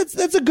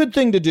that's a good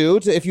thing to do.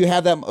 If you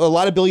have that, a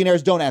lot of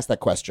billionaires don't ask that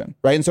question,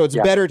 right? And so it's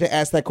better to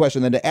ask that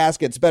question than to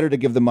ask it. It's better to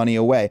give the money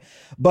away.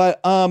 But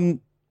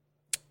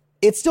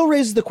it still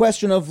raises the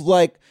question of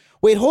like,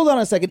 wait, hold on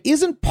a second.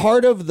 Isn't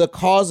part of the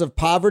cause of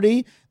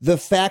poverty the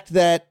fact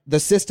that the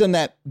system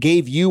that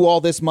gave you all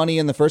this money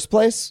in the first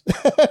place,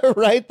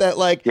 right? That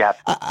like,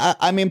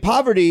 I mean,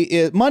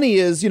 money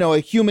is, a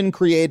human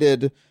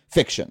created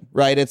fiction,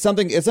 right? It's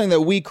something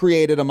that we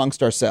created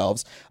amongst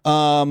ourselves.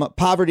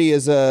 Poverty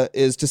is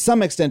to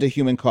some extent a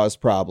human caused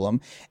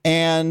problem.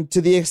 And to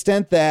the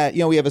extent that,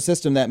 we have a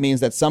system that means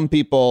that some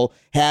people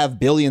have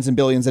billions and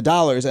billions of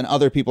dollars and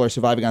other people are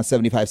surviving on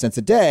 75 cents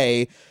a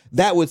day,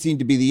 that would seem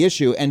to be the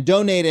issue. And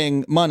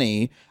donating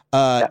money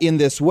in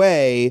this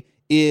way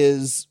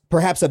is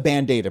perhaps a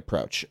Band-Aid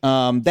approach.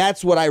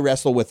 That's what I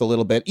wrestle with a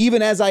little bit,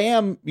 even as I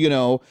am,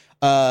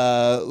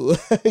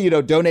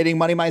 donating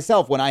money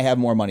myself when I have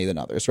more money than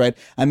others, right?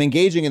 I'm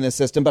engaging in this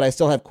system, but I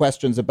still have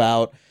questions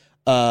about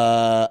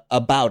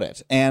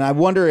it. And I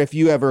wonder if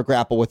you ever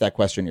grapple with that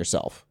question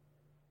yourself.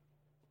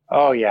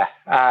 Oh, yeah.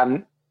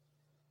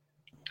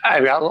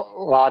 I've got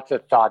lots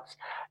of thoughts.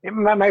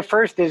 My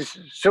first is,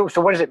 so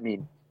what does it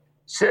mean?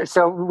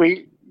 So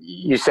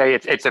you say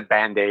it's a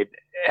Band-Aid,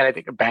 and I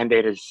think a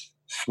Band-Aid is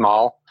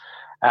small.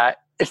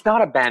 It's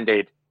not a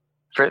Band-Aid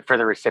for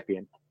the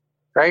recipient,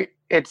 right?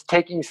 It's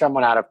taking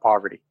someone out of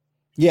poverty.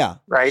 Yeah.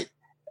 Right?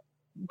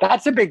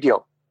 That's a big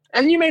deal.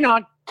 And you may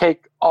not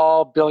take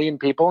all billion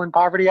people in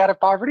poverty out of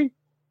poverty,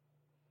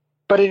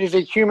 but it is a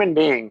human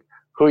being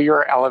who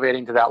you're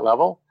elevating to that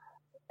level.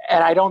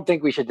 And I don't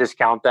think we should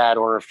discount that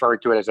or refer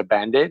to it as a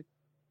Band-Aid.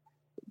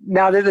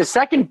 Now, the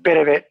second bit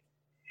of it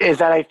is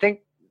that I think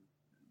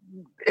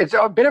it's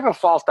a bit of a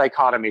false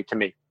dichotomy to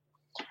me,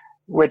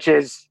 which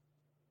is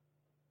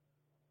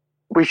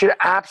we should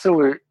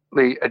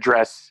absolutely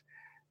address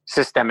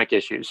systemic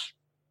issues,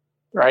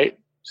 right?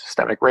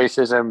 Systemic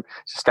racism,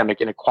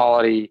 systemic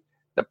inequality,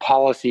 the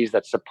policies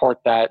that support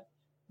that.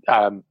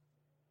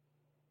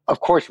 Of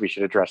course, we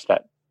should address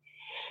that.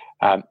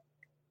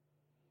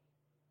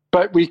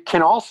 But we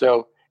can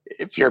also,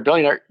 if you're a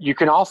billionaire, you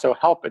can also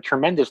help a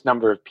tremendous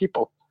number of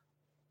people.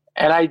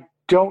 And I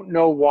don't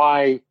know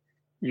why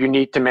you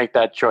need to make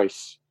that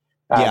choice.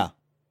 Yeah.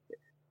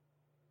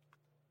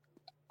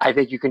 I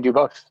think you can do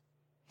both.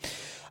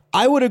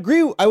 I would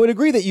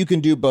agree that you can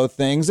do both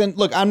things. And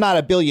look, I'm not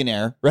a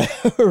billionaire, right?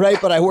 Right?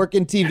 But I work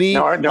in TV.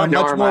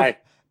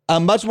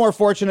 I'm much more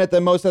fortunate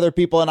than most other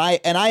people. And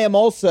I am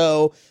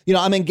also,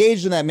 I'm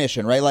engaged in that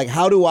mission, right? Like,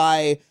 how do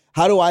I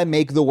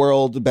make the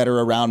world better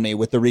around me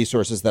with the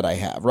resources that I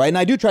have, right? And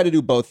I do try to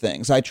do both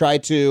things. I try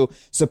to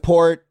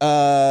support,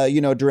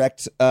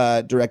 direct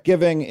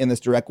giving in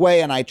this direct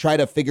way, and I try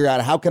to figure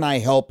out how can I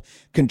help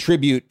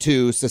contribute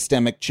to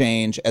systemic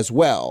change as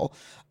well.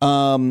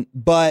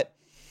 But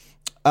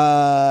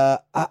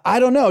I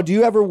don't know. Do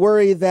you ever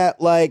worry that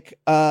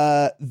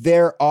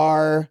there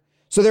are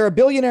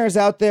billionaires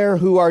out there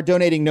who are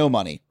donating no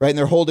money, right? And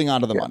they're holding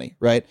onto the money,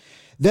 right?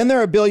 Then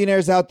there are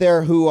billionaires out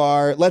there who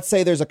are, let's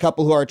say there's a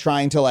couple who are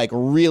trying to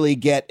really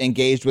get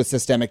engaged with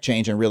systemic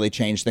change and really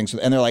change things.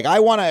 And they're like, I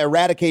want to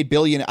eradicate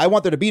I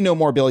want there to be no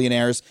more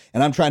billionaires.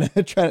 And I'm trying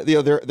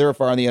to they're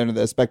far on the end of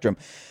the spectrum.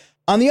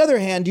 On the other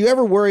hand, do you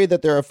ever worry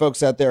that there are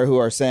folks out there who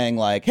are saying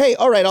hey,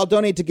 all right, I'll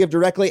donate to Give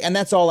Directly, and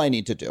that's all I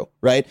need to do,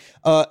 right?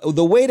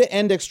 The way to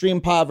end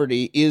extreme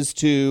poverty is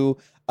to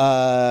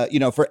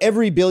for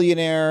every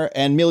billionaire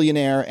and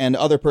millionaire and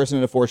other person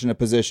in a fortunate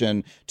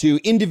position to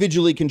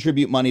individually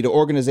contribute money to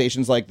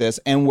organizations like this,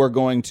 and we're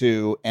going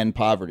to end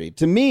poverty.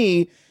 To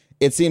me,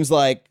 it seems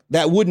like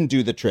that wouldn't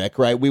do the trick,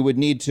 right? We would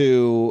need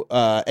to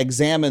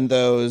examine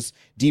those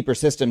deeper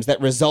systems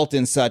that result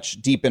in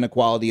such deep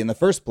inequality in the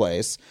first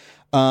place.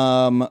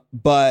 And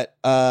so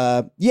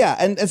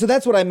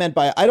that's what I meant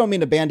by, I don't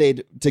mean a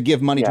Band-Aid to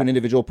give money to an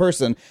individual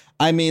person.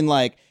 I mean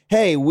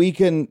hey, we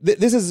can,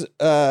 this is,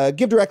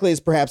 Give Directly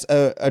is perhaps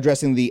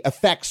addressing the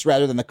effects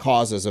rather than the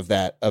causes of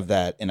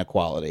that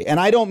inequality. And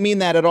I don't mean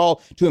that at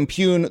all to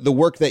impugn the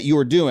work that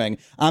you're doing.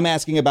 I'm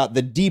asking about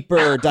the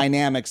deeper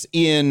dynamics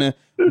in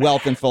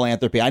wealth and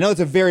philanthropy. I know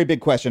it's a very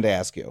big question to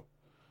ask you.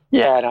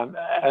 Yeah,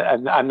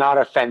 and I'm not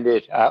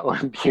offended or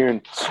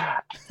impugned.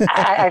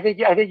 I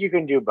think you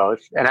can do both,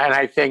 and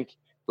I think,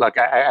 look,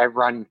 I've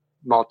run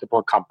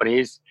multiple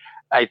companies.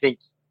 I think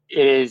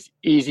it is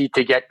easy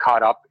to get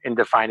caught up in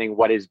defining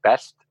what is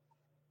best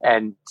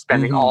and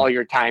spending all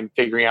your time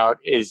figuring out,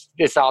 is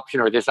this option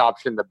or this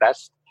option the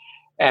best?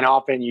 And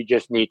often you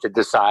just need to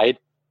decide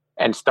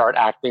and start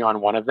acting on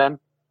one of them.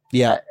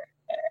 Yeah,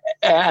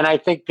 and I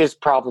think this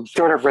problem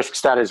sort of risks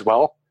that as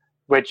well,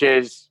 which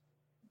is,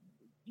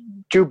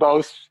 do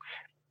both,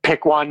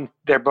 pick one.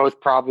 They're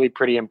both probably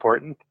pretty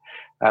important.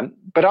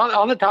 But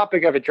on the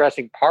topic of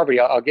addressing poverty,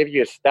 I'll give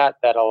you a stat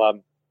that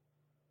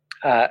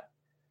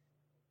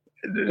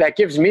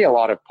gives me a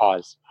lot of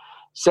pause.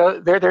 So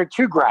there are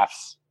two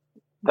graphs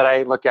that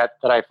I look at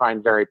that I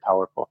find very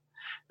powerful.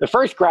 The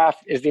first graph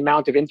is the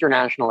amount of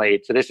international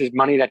aid. So this is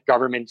money that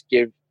governments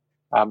give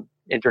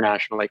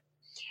internationally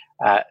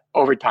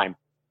over time.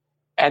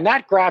 And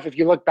that graph, if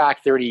you look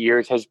back 30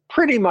 years, has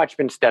pretty much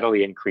been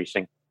steadily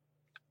increasing,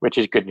 which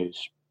is good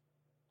news.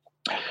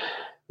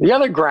 The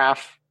other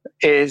graph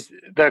is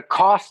the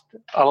cost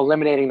of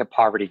eliminating the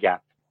poverty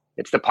gap.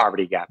 It's the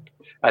poverty gap.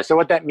 So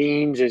what that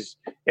means is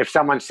if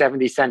someone's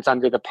 70 cents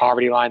under the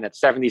poverty line, that's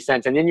 70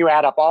 cents. And then you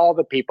add up all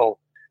the people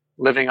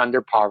living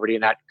under poverty,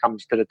 and that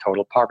comes to the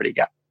total poverty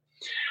gap.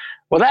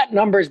 Well, that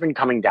number has been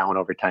coming down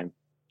over time.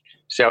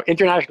 So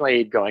international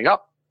aid going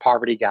up,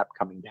 poverty gap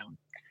coming down.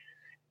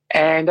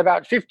 And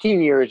about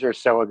 15 years or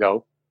so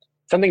ago,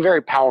 something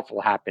very powerful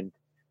happened.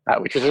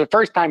 Which was the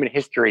first time in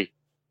history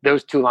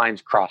those two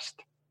lines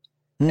crossed.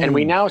 And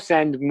we now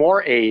send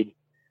more aid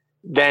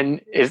than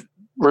is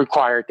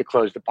required to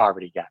close the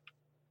poverty gap.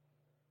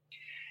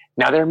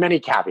 Now, there are many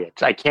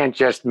caveats. I can't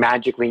just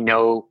magically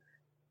know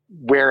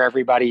where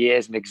everybody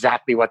is and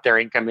exactly what their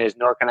income is,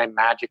 nor can I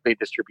magically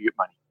distribute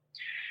money.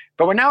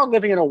 But we're now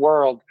living in a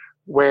world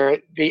where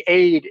the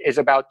aid is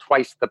about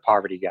twice the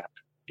poverty gap.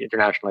 The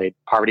international aid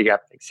poverty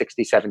gap, like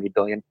 60, 70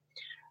 billion.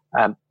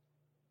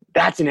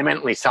 That's an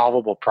imminently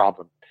solvable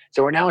problem.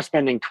 So we're now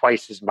spending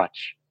twice as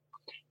much.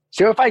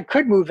 So if I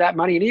could move that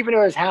money, and even if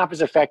it was half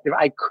as effective,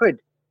 I could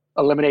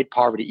eliminate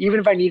poverty, even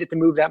if I needed to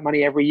move that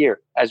money every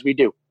year, as we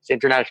do. So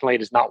international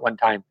aid is not one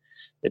time,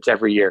 it's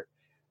every year.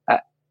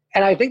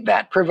 And I think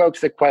that provokes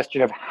the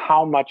question of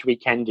how much we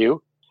can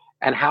do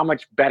and how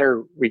much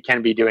better we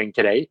can be doing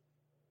today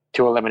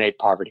to eliminate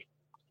poverty.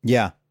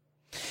 Yeah.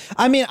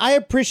 I mean, I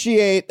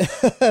appreciate,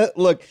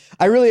 look,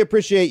 I really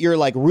appreciate your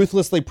like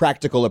ruthlessly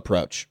practical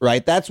approach,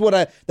 right? That's what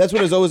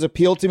has always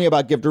appealed to me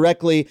about Give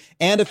Directly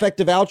and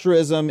effective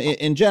altruism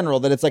in general,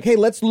 that it's like, hey,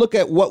 let's look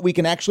at what we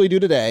can actually do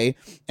today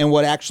and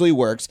what actually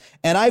works.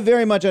 And I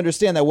very much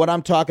understand that what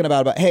I'm talking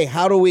about, hey,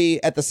 how do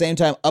we at the same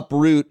time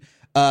uproot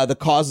the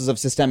causes of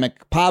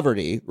systemic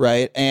poverty,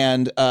 right?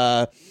 And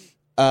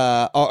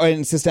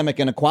systemic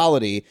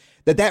inequality,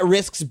 that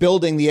risks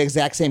building the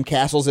exact same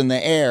castles in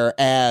the air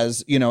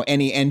as, you know,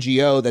 any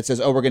NGO that says,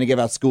 oh, we're going to give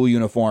out school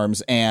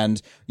uniforms and,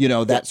 you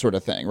know, that sort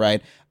of thing.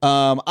 Right.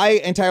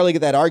 I entirely get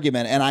that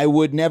argument, and I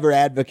would never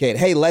advocate,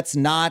 hey, let's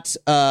not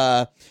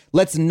try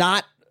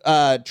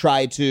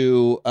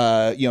to,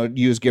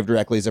 use Give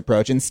Directly's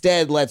approach.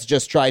 Instead, let's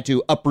just try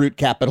to uproot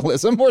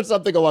capitalism or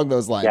something along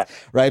those lines. Yeah.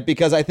 Right.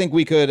 Because I think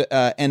we could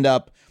end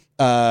up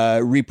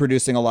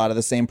reproducing a lot of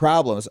the same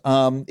problems.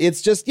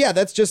 It's just,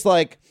 that's just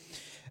like,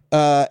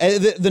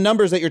 the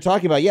numbers that you're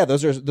talking about,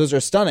 those are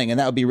stunning, and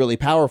that would be really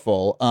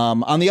powerful.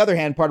 On the other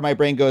hand, part of my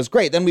brain goes,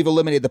 great, then we've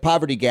eliminated the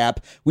poverty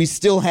gap. We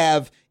still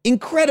have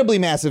incredibly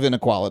massive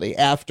inequality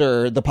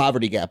after the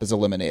poverty gap is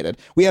eliminated.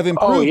 We have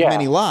improved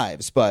many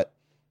lives, but...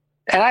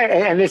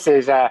 And this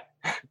is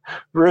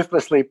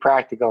ruthlessly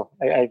practical.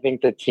 I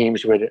think the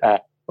teams would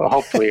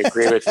hopefully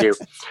agree with you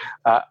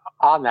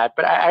on that.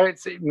 But I would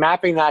say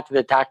mapping that to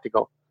the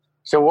tactical.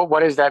 So what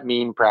does that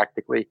mean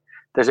practically?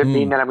 Does it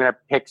mean that I'm going to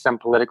pick some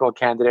political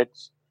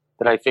candidates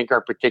that I think are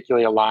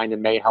particularly aligned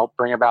and may help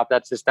bring about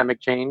that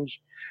systemic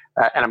change,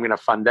 and I'm going to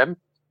fund them?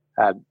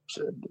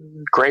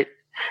 Great.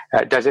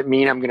 Does it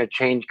mean I'm going to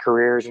change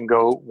careers and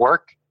go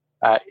work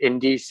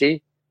in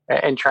DC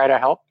and try to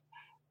help?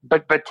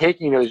 But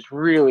taking those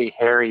really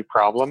hairy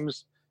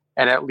problems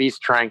and at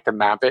least trying to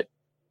map it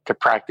to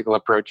practical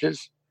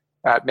approaches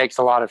makes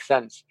a lot of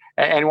sense.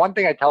 And one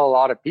thing I tell a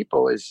lot of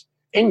people is,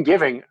 in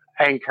giving,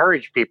 I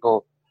encourage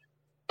people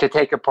to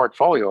take a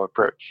portfolio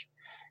approach.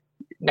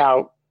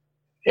 Now,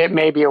 it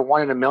may be a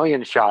 1 in a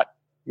million shot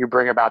you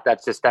bring about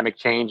that systemic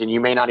change, and you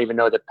may not even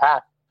know the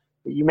path.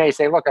 But you may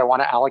say, look, I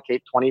want to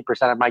allocate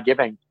 20% of my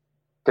giving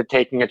to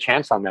taking a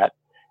chance on that.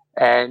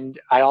 And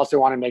I also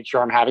want to make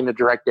sure I'm having the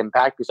direct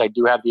impact, because I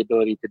do have the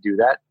ability to do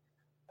that.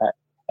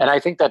 And I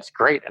think that's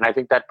great. And I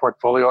think that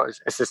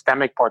a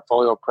systemic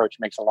portfolio approach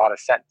makes a lot of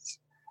sense.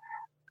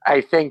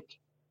 I think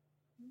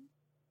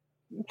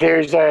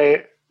there's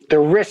the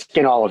risk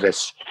in all of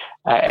this.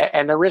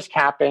 And the risk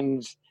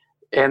happens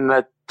in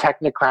the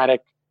technocratic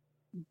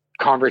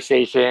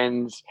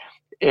conversations,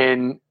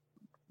 in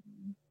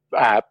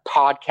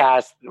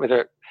podcasts with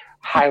a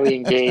highly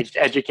engaged,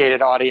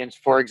 educated audience,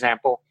 for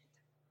example,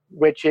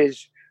 which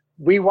is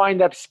we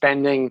wind up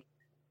spending,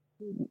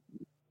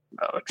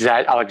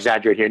 I'll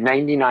exaggerate here,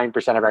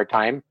 99% of our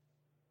time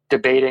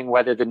debating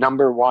whether the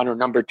number one or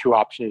number two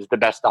option is the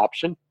best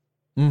option.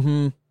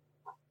 Mm-hmm.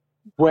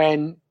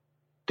 When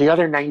the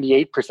other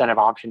 98% of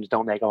options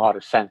don't make a lot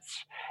of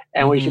sense.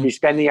 And we should be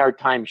spending our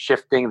time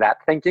shifting that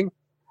thinking.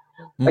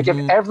 Like if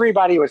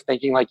everybody was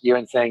thinking like you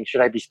and saying,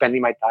 should I be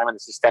spending my time on the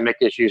systemic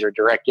issues or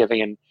direct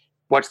giving, and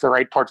what's the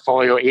right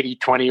portfolio,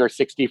 80-20 or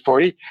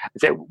 60-40?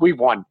 I'd say we've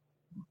won.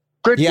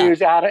 Good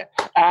news,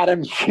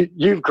 Adam,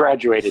 you've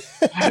graduated.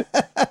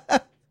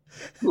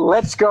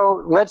 Let's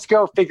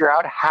go figure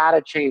out how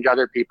to change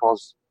other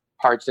people's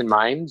hearts and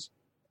minds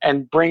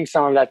and bring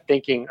some of that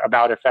thinking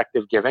about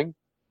effective giving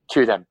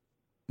to them.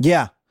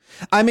 Yeah.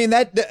 I mean,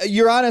 that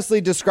you're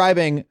honestly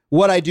describing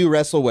what I do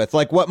wrestle with.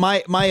 Like what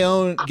my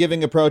own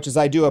giving approach is,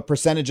 I do a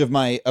percentage of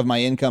my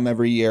income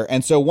every year.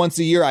 And so once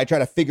a year I try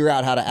to figure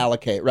out how to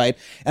allocate, right?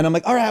 And I'm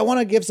like, all right, I want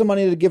to give some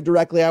money to Give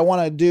Directly. I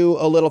want to do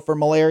a little for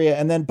malaria,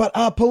 and then but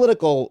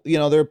political,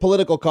 there are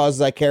political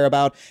causes I care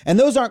about, and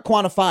those aren't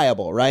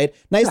quantifiable, right?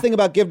 Nice thing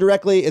about Give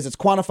Directly is it's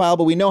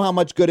quantifiable. We know how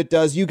much good it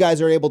does. You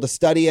guys are able to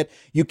study it.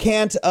 You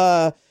can't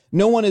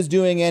no one is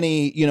doing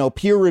any,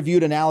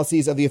 peer-reviewed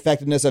analyses of the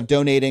effectiveness of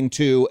donating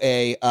to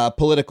a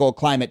political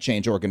climate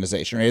change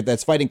organization, right,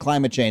 that's fighting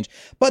climate change.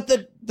 But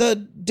the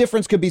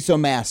difference could be so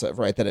massive,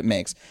 right, that it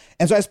makes.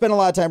 And so I spent a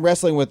lot of time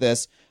wrestling with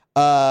this.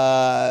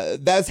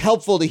 That's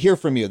helpful to hear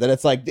from you, that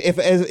it's like,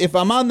 if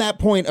I'm on that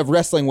point of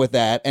wrestling with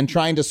that and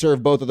trying to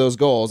serve both of those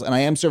goals, and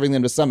I am serving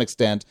them to some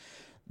extent,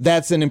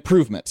 that's an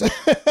improvement.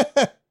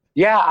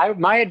 Yeah,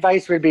 my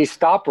advice would be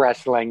stop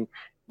wrestling.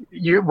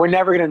 We're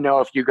never going to know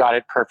if you got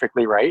it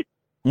perfectly right.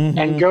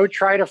 And go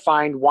try to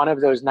find one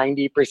of those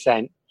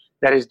 90%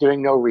 that is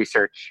doing no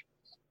research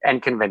and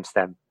convince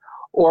them.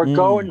 Or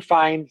go and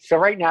find, so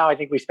right now I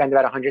think we spend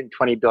about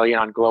 $120 billion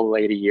on global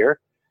aid a year.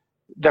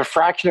 The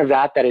fraction of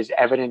that is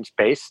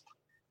evidence-based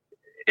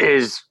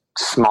is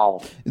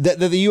small.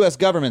 The U.S.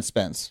 government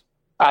spends?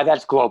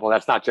 That's global.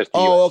 That's not just the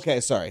US. Oh,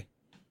 okay. Sorry.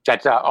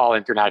 That's all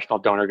international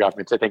donor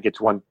governments. I think it's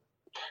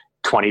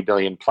 $120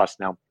 billion plus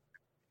now.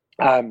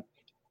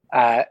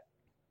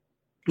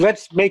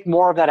 Let's make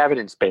more of that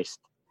evidence-based.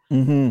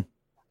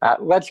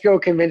 Let's go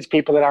convince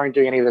people that aren't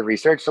doing any of the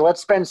research. So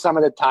let's spend some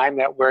of the time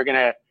that we're going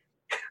to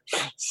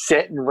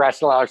sit and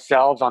wrestle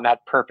ourselves on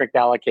that perfect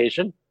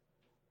allocation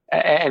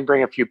and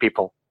bring a few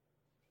people.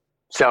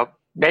 So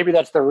maybe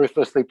that's the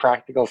ruthlessly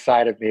practical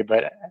side of me,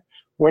 but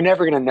we're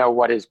never going to know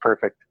what is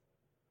perfect.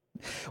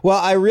 Well,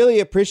 I really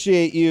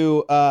appreciate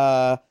you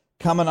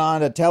coming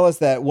on to tell us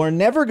that we're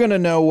never going to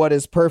know what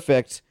is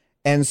perfect.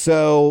 And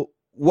so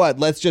what?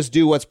 Let's just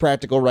do what's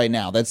practical right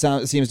now. That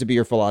seems to be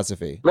your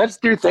philosophy. Let's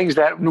do things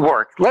that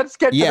work. Let's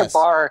get to the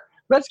bar.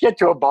 Let's get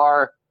to a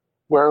bar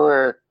where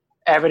we're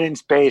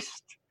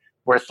evidence-based,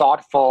 we're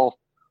thoughtful,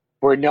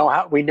 we know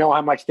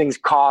how much things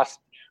cost,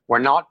 we're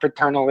not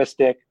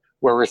paternalistic,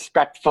 we're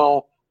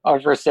respectful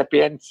of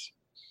recipients.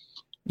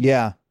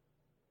 Yeah.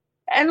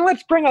 And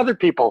let's bring other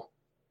people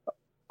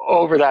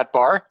over that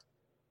bar.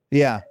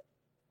 Yeah.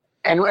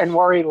 And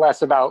worry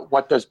less about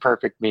what does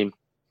perfect mean.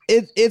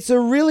 It's a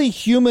really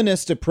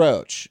humanist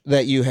approach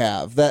that you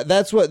have.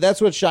 That's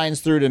what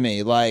shines through to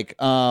me. Like,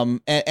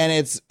 and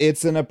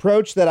it's an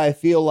approach that I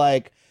feel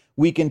like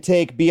we can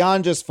take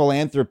beyond just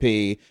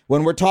philanthropy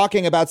when we're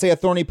talking about, say, a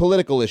thorny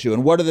political issue,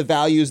 and what are the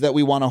values that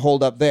we want to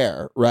hold up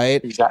there,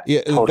 right?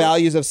 Exactly. Totally.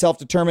 Values of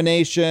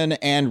self-determination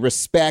and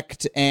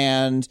respect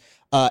and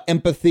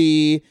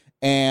empathy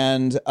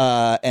and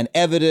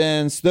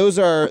evidence. Those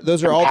are all the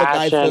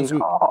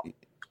guidestones.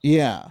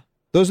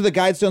 Those are the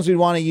guidestones we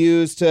want to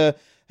use to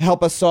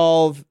help us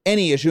solve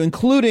any issue,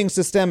 including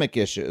systemic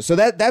issues. So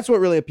that's what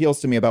really appeals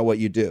to me about what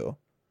you do.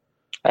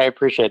 I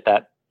appreciate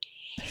that.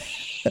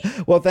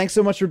 Well, thanks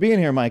so much for being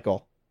here,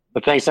 Michael.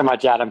 But thanks so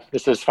much, Adam.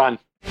 This was fun.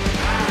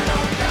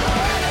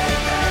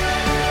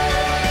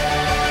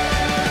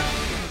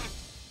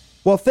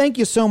 Well, thank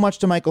you so much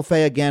to Michael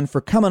Fay again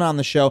for coming on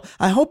the show.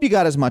 I hope you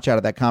got as much out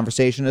of that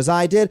conversation as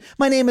I did.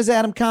 My name is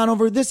Adam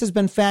Conover. This has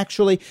been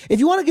Factually. If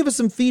you want to give us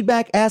some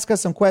feedback, ask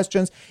us some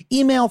questions,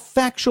 email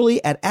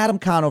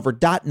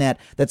factually@adamconover.net.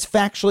 That's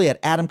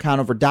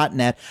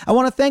factually@adamconover.net. I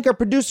want to thank our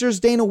producers,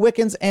 Dana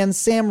Wickens and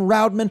Sam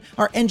Roudman,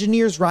 our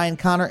engineers, Ryan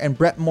Connor and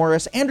Brett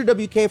Morris, Andrew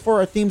WK for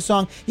our theme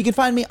song. You can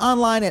find me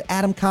online at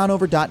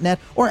adamconover.net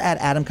or at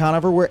Adam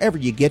Conover, wherever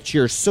you get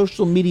your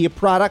social media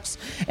products.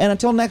 And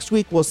until next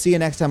week, we'll see you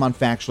next time on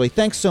Factually.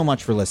 Thanks so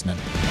much for listening.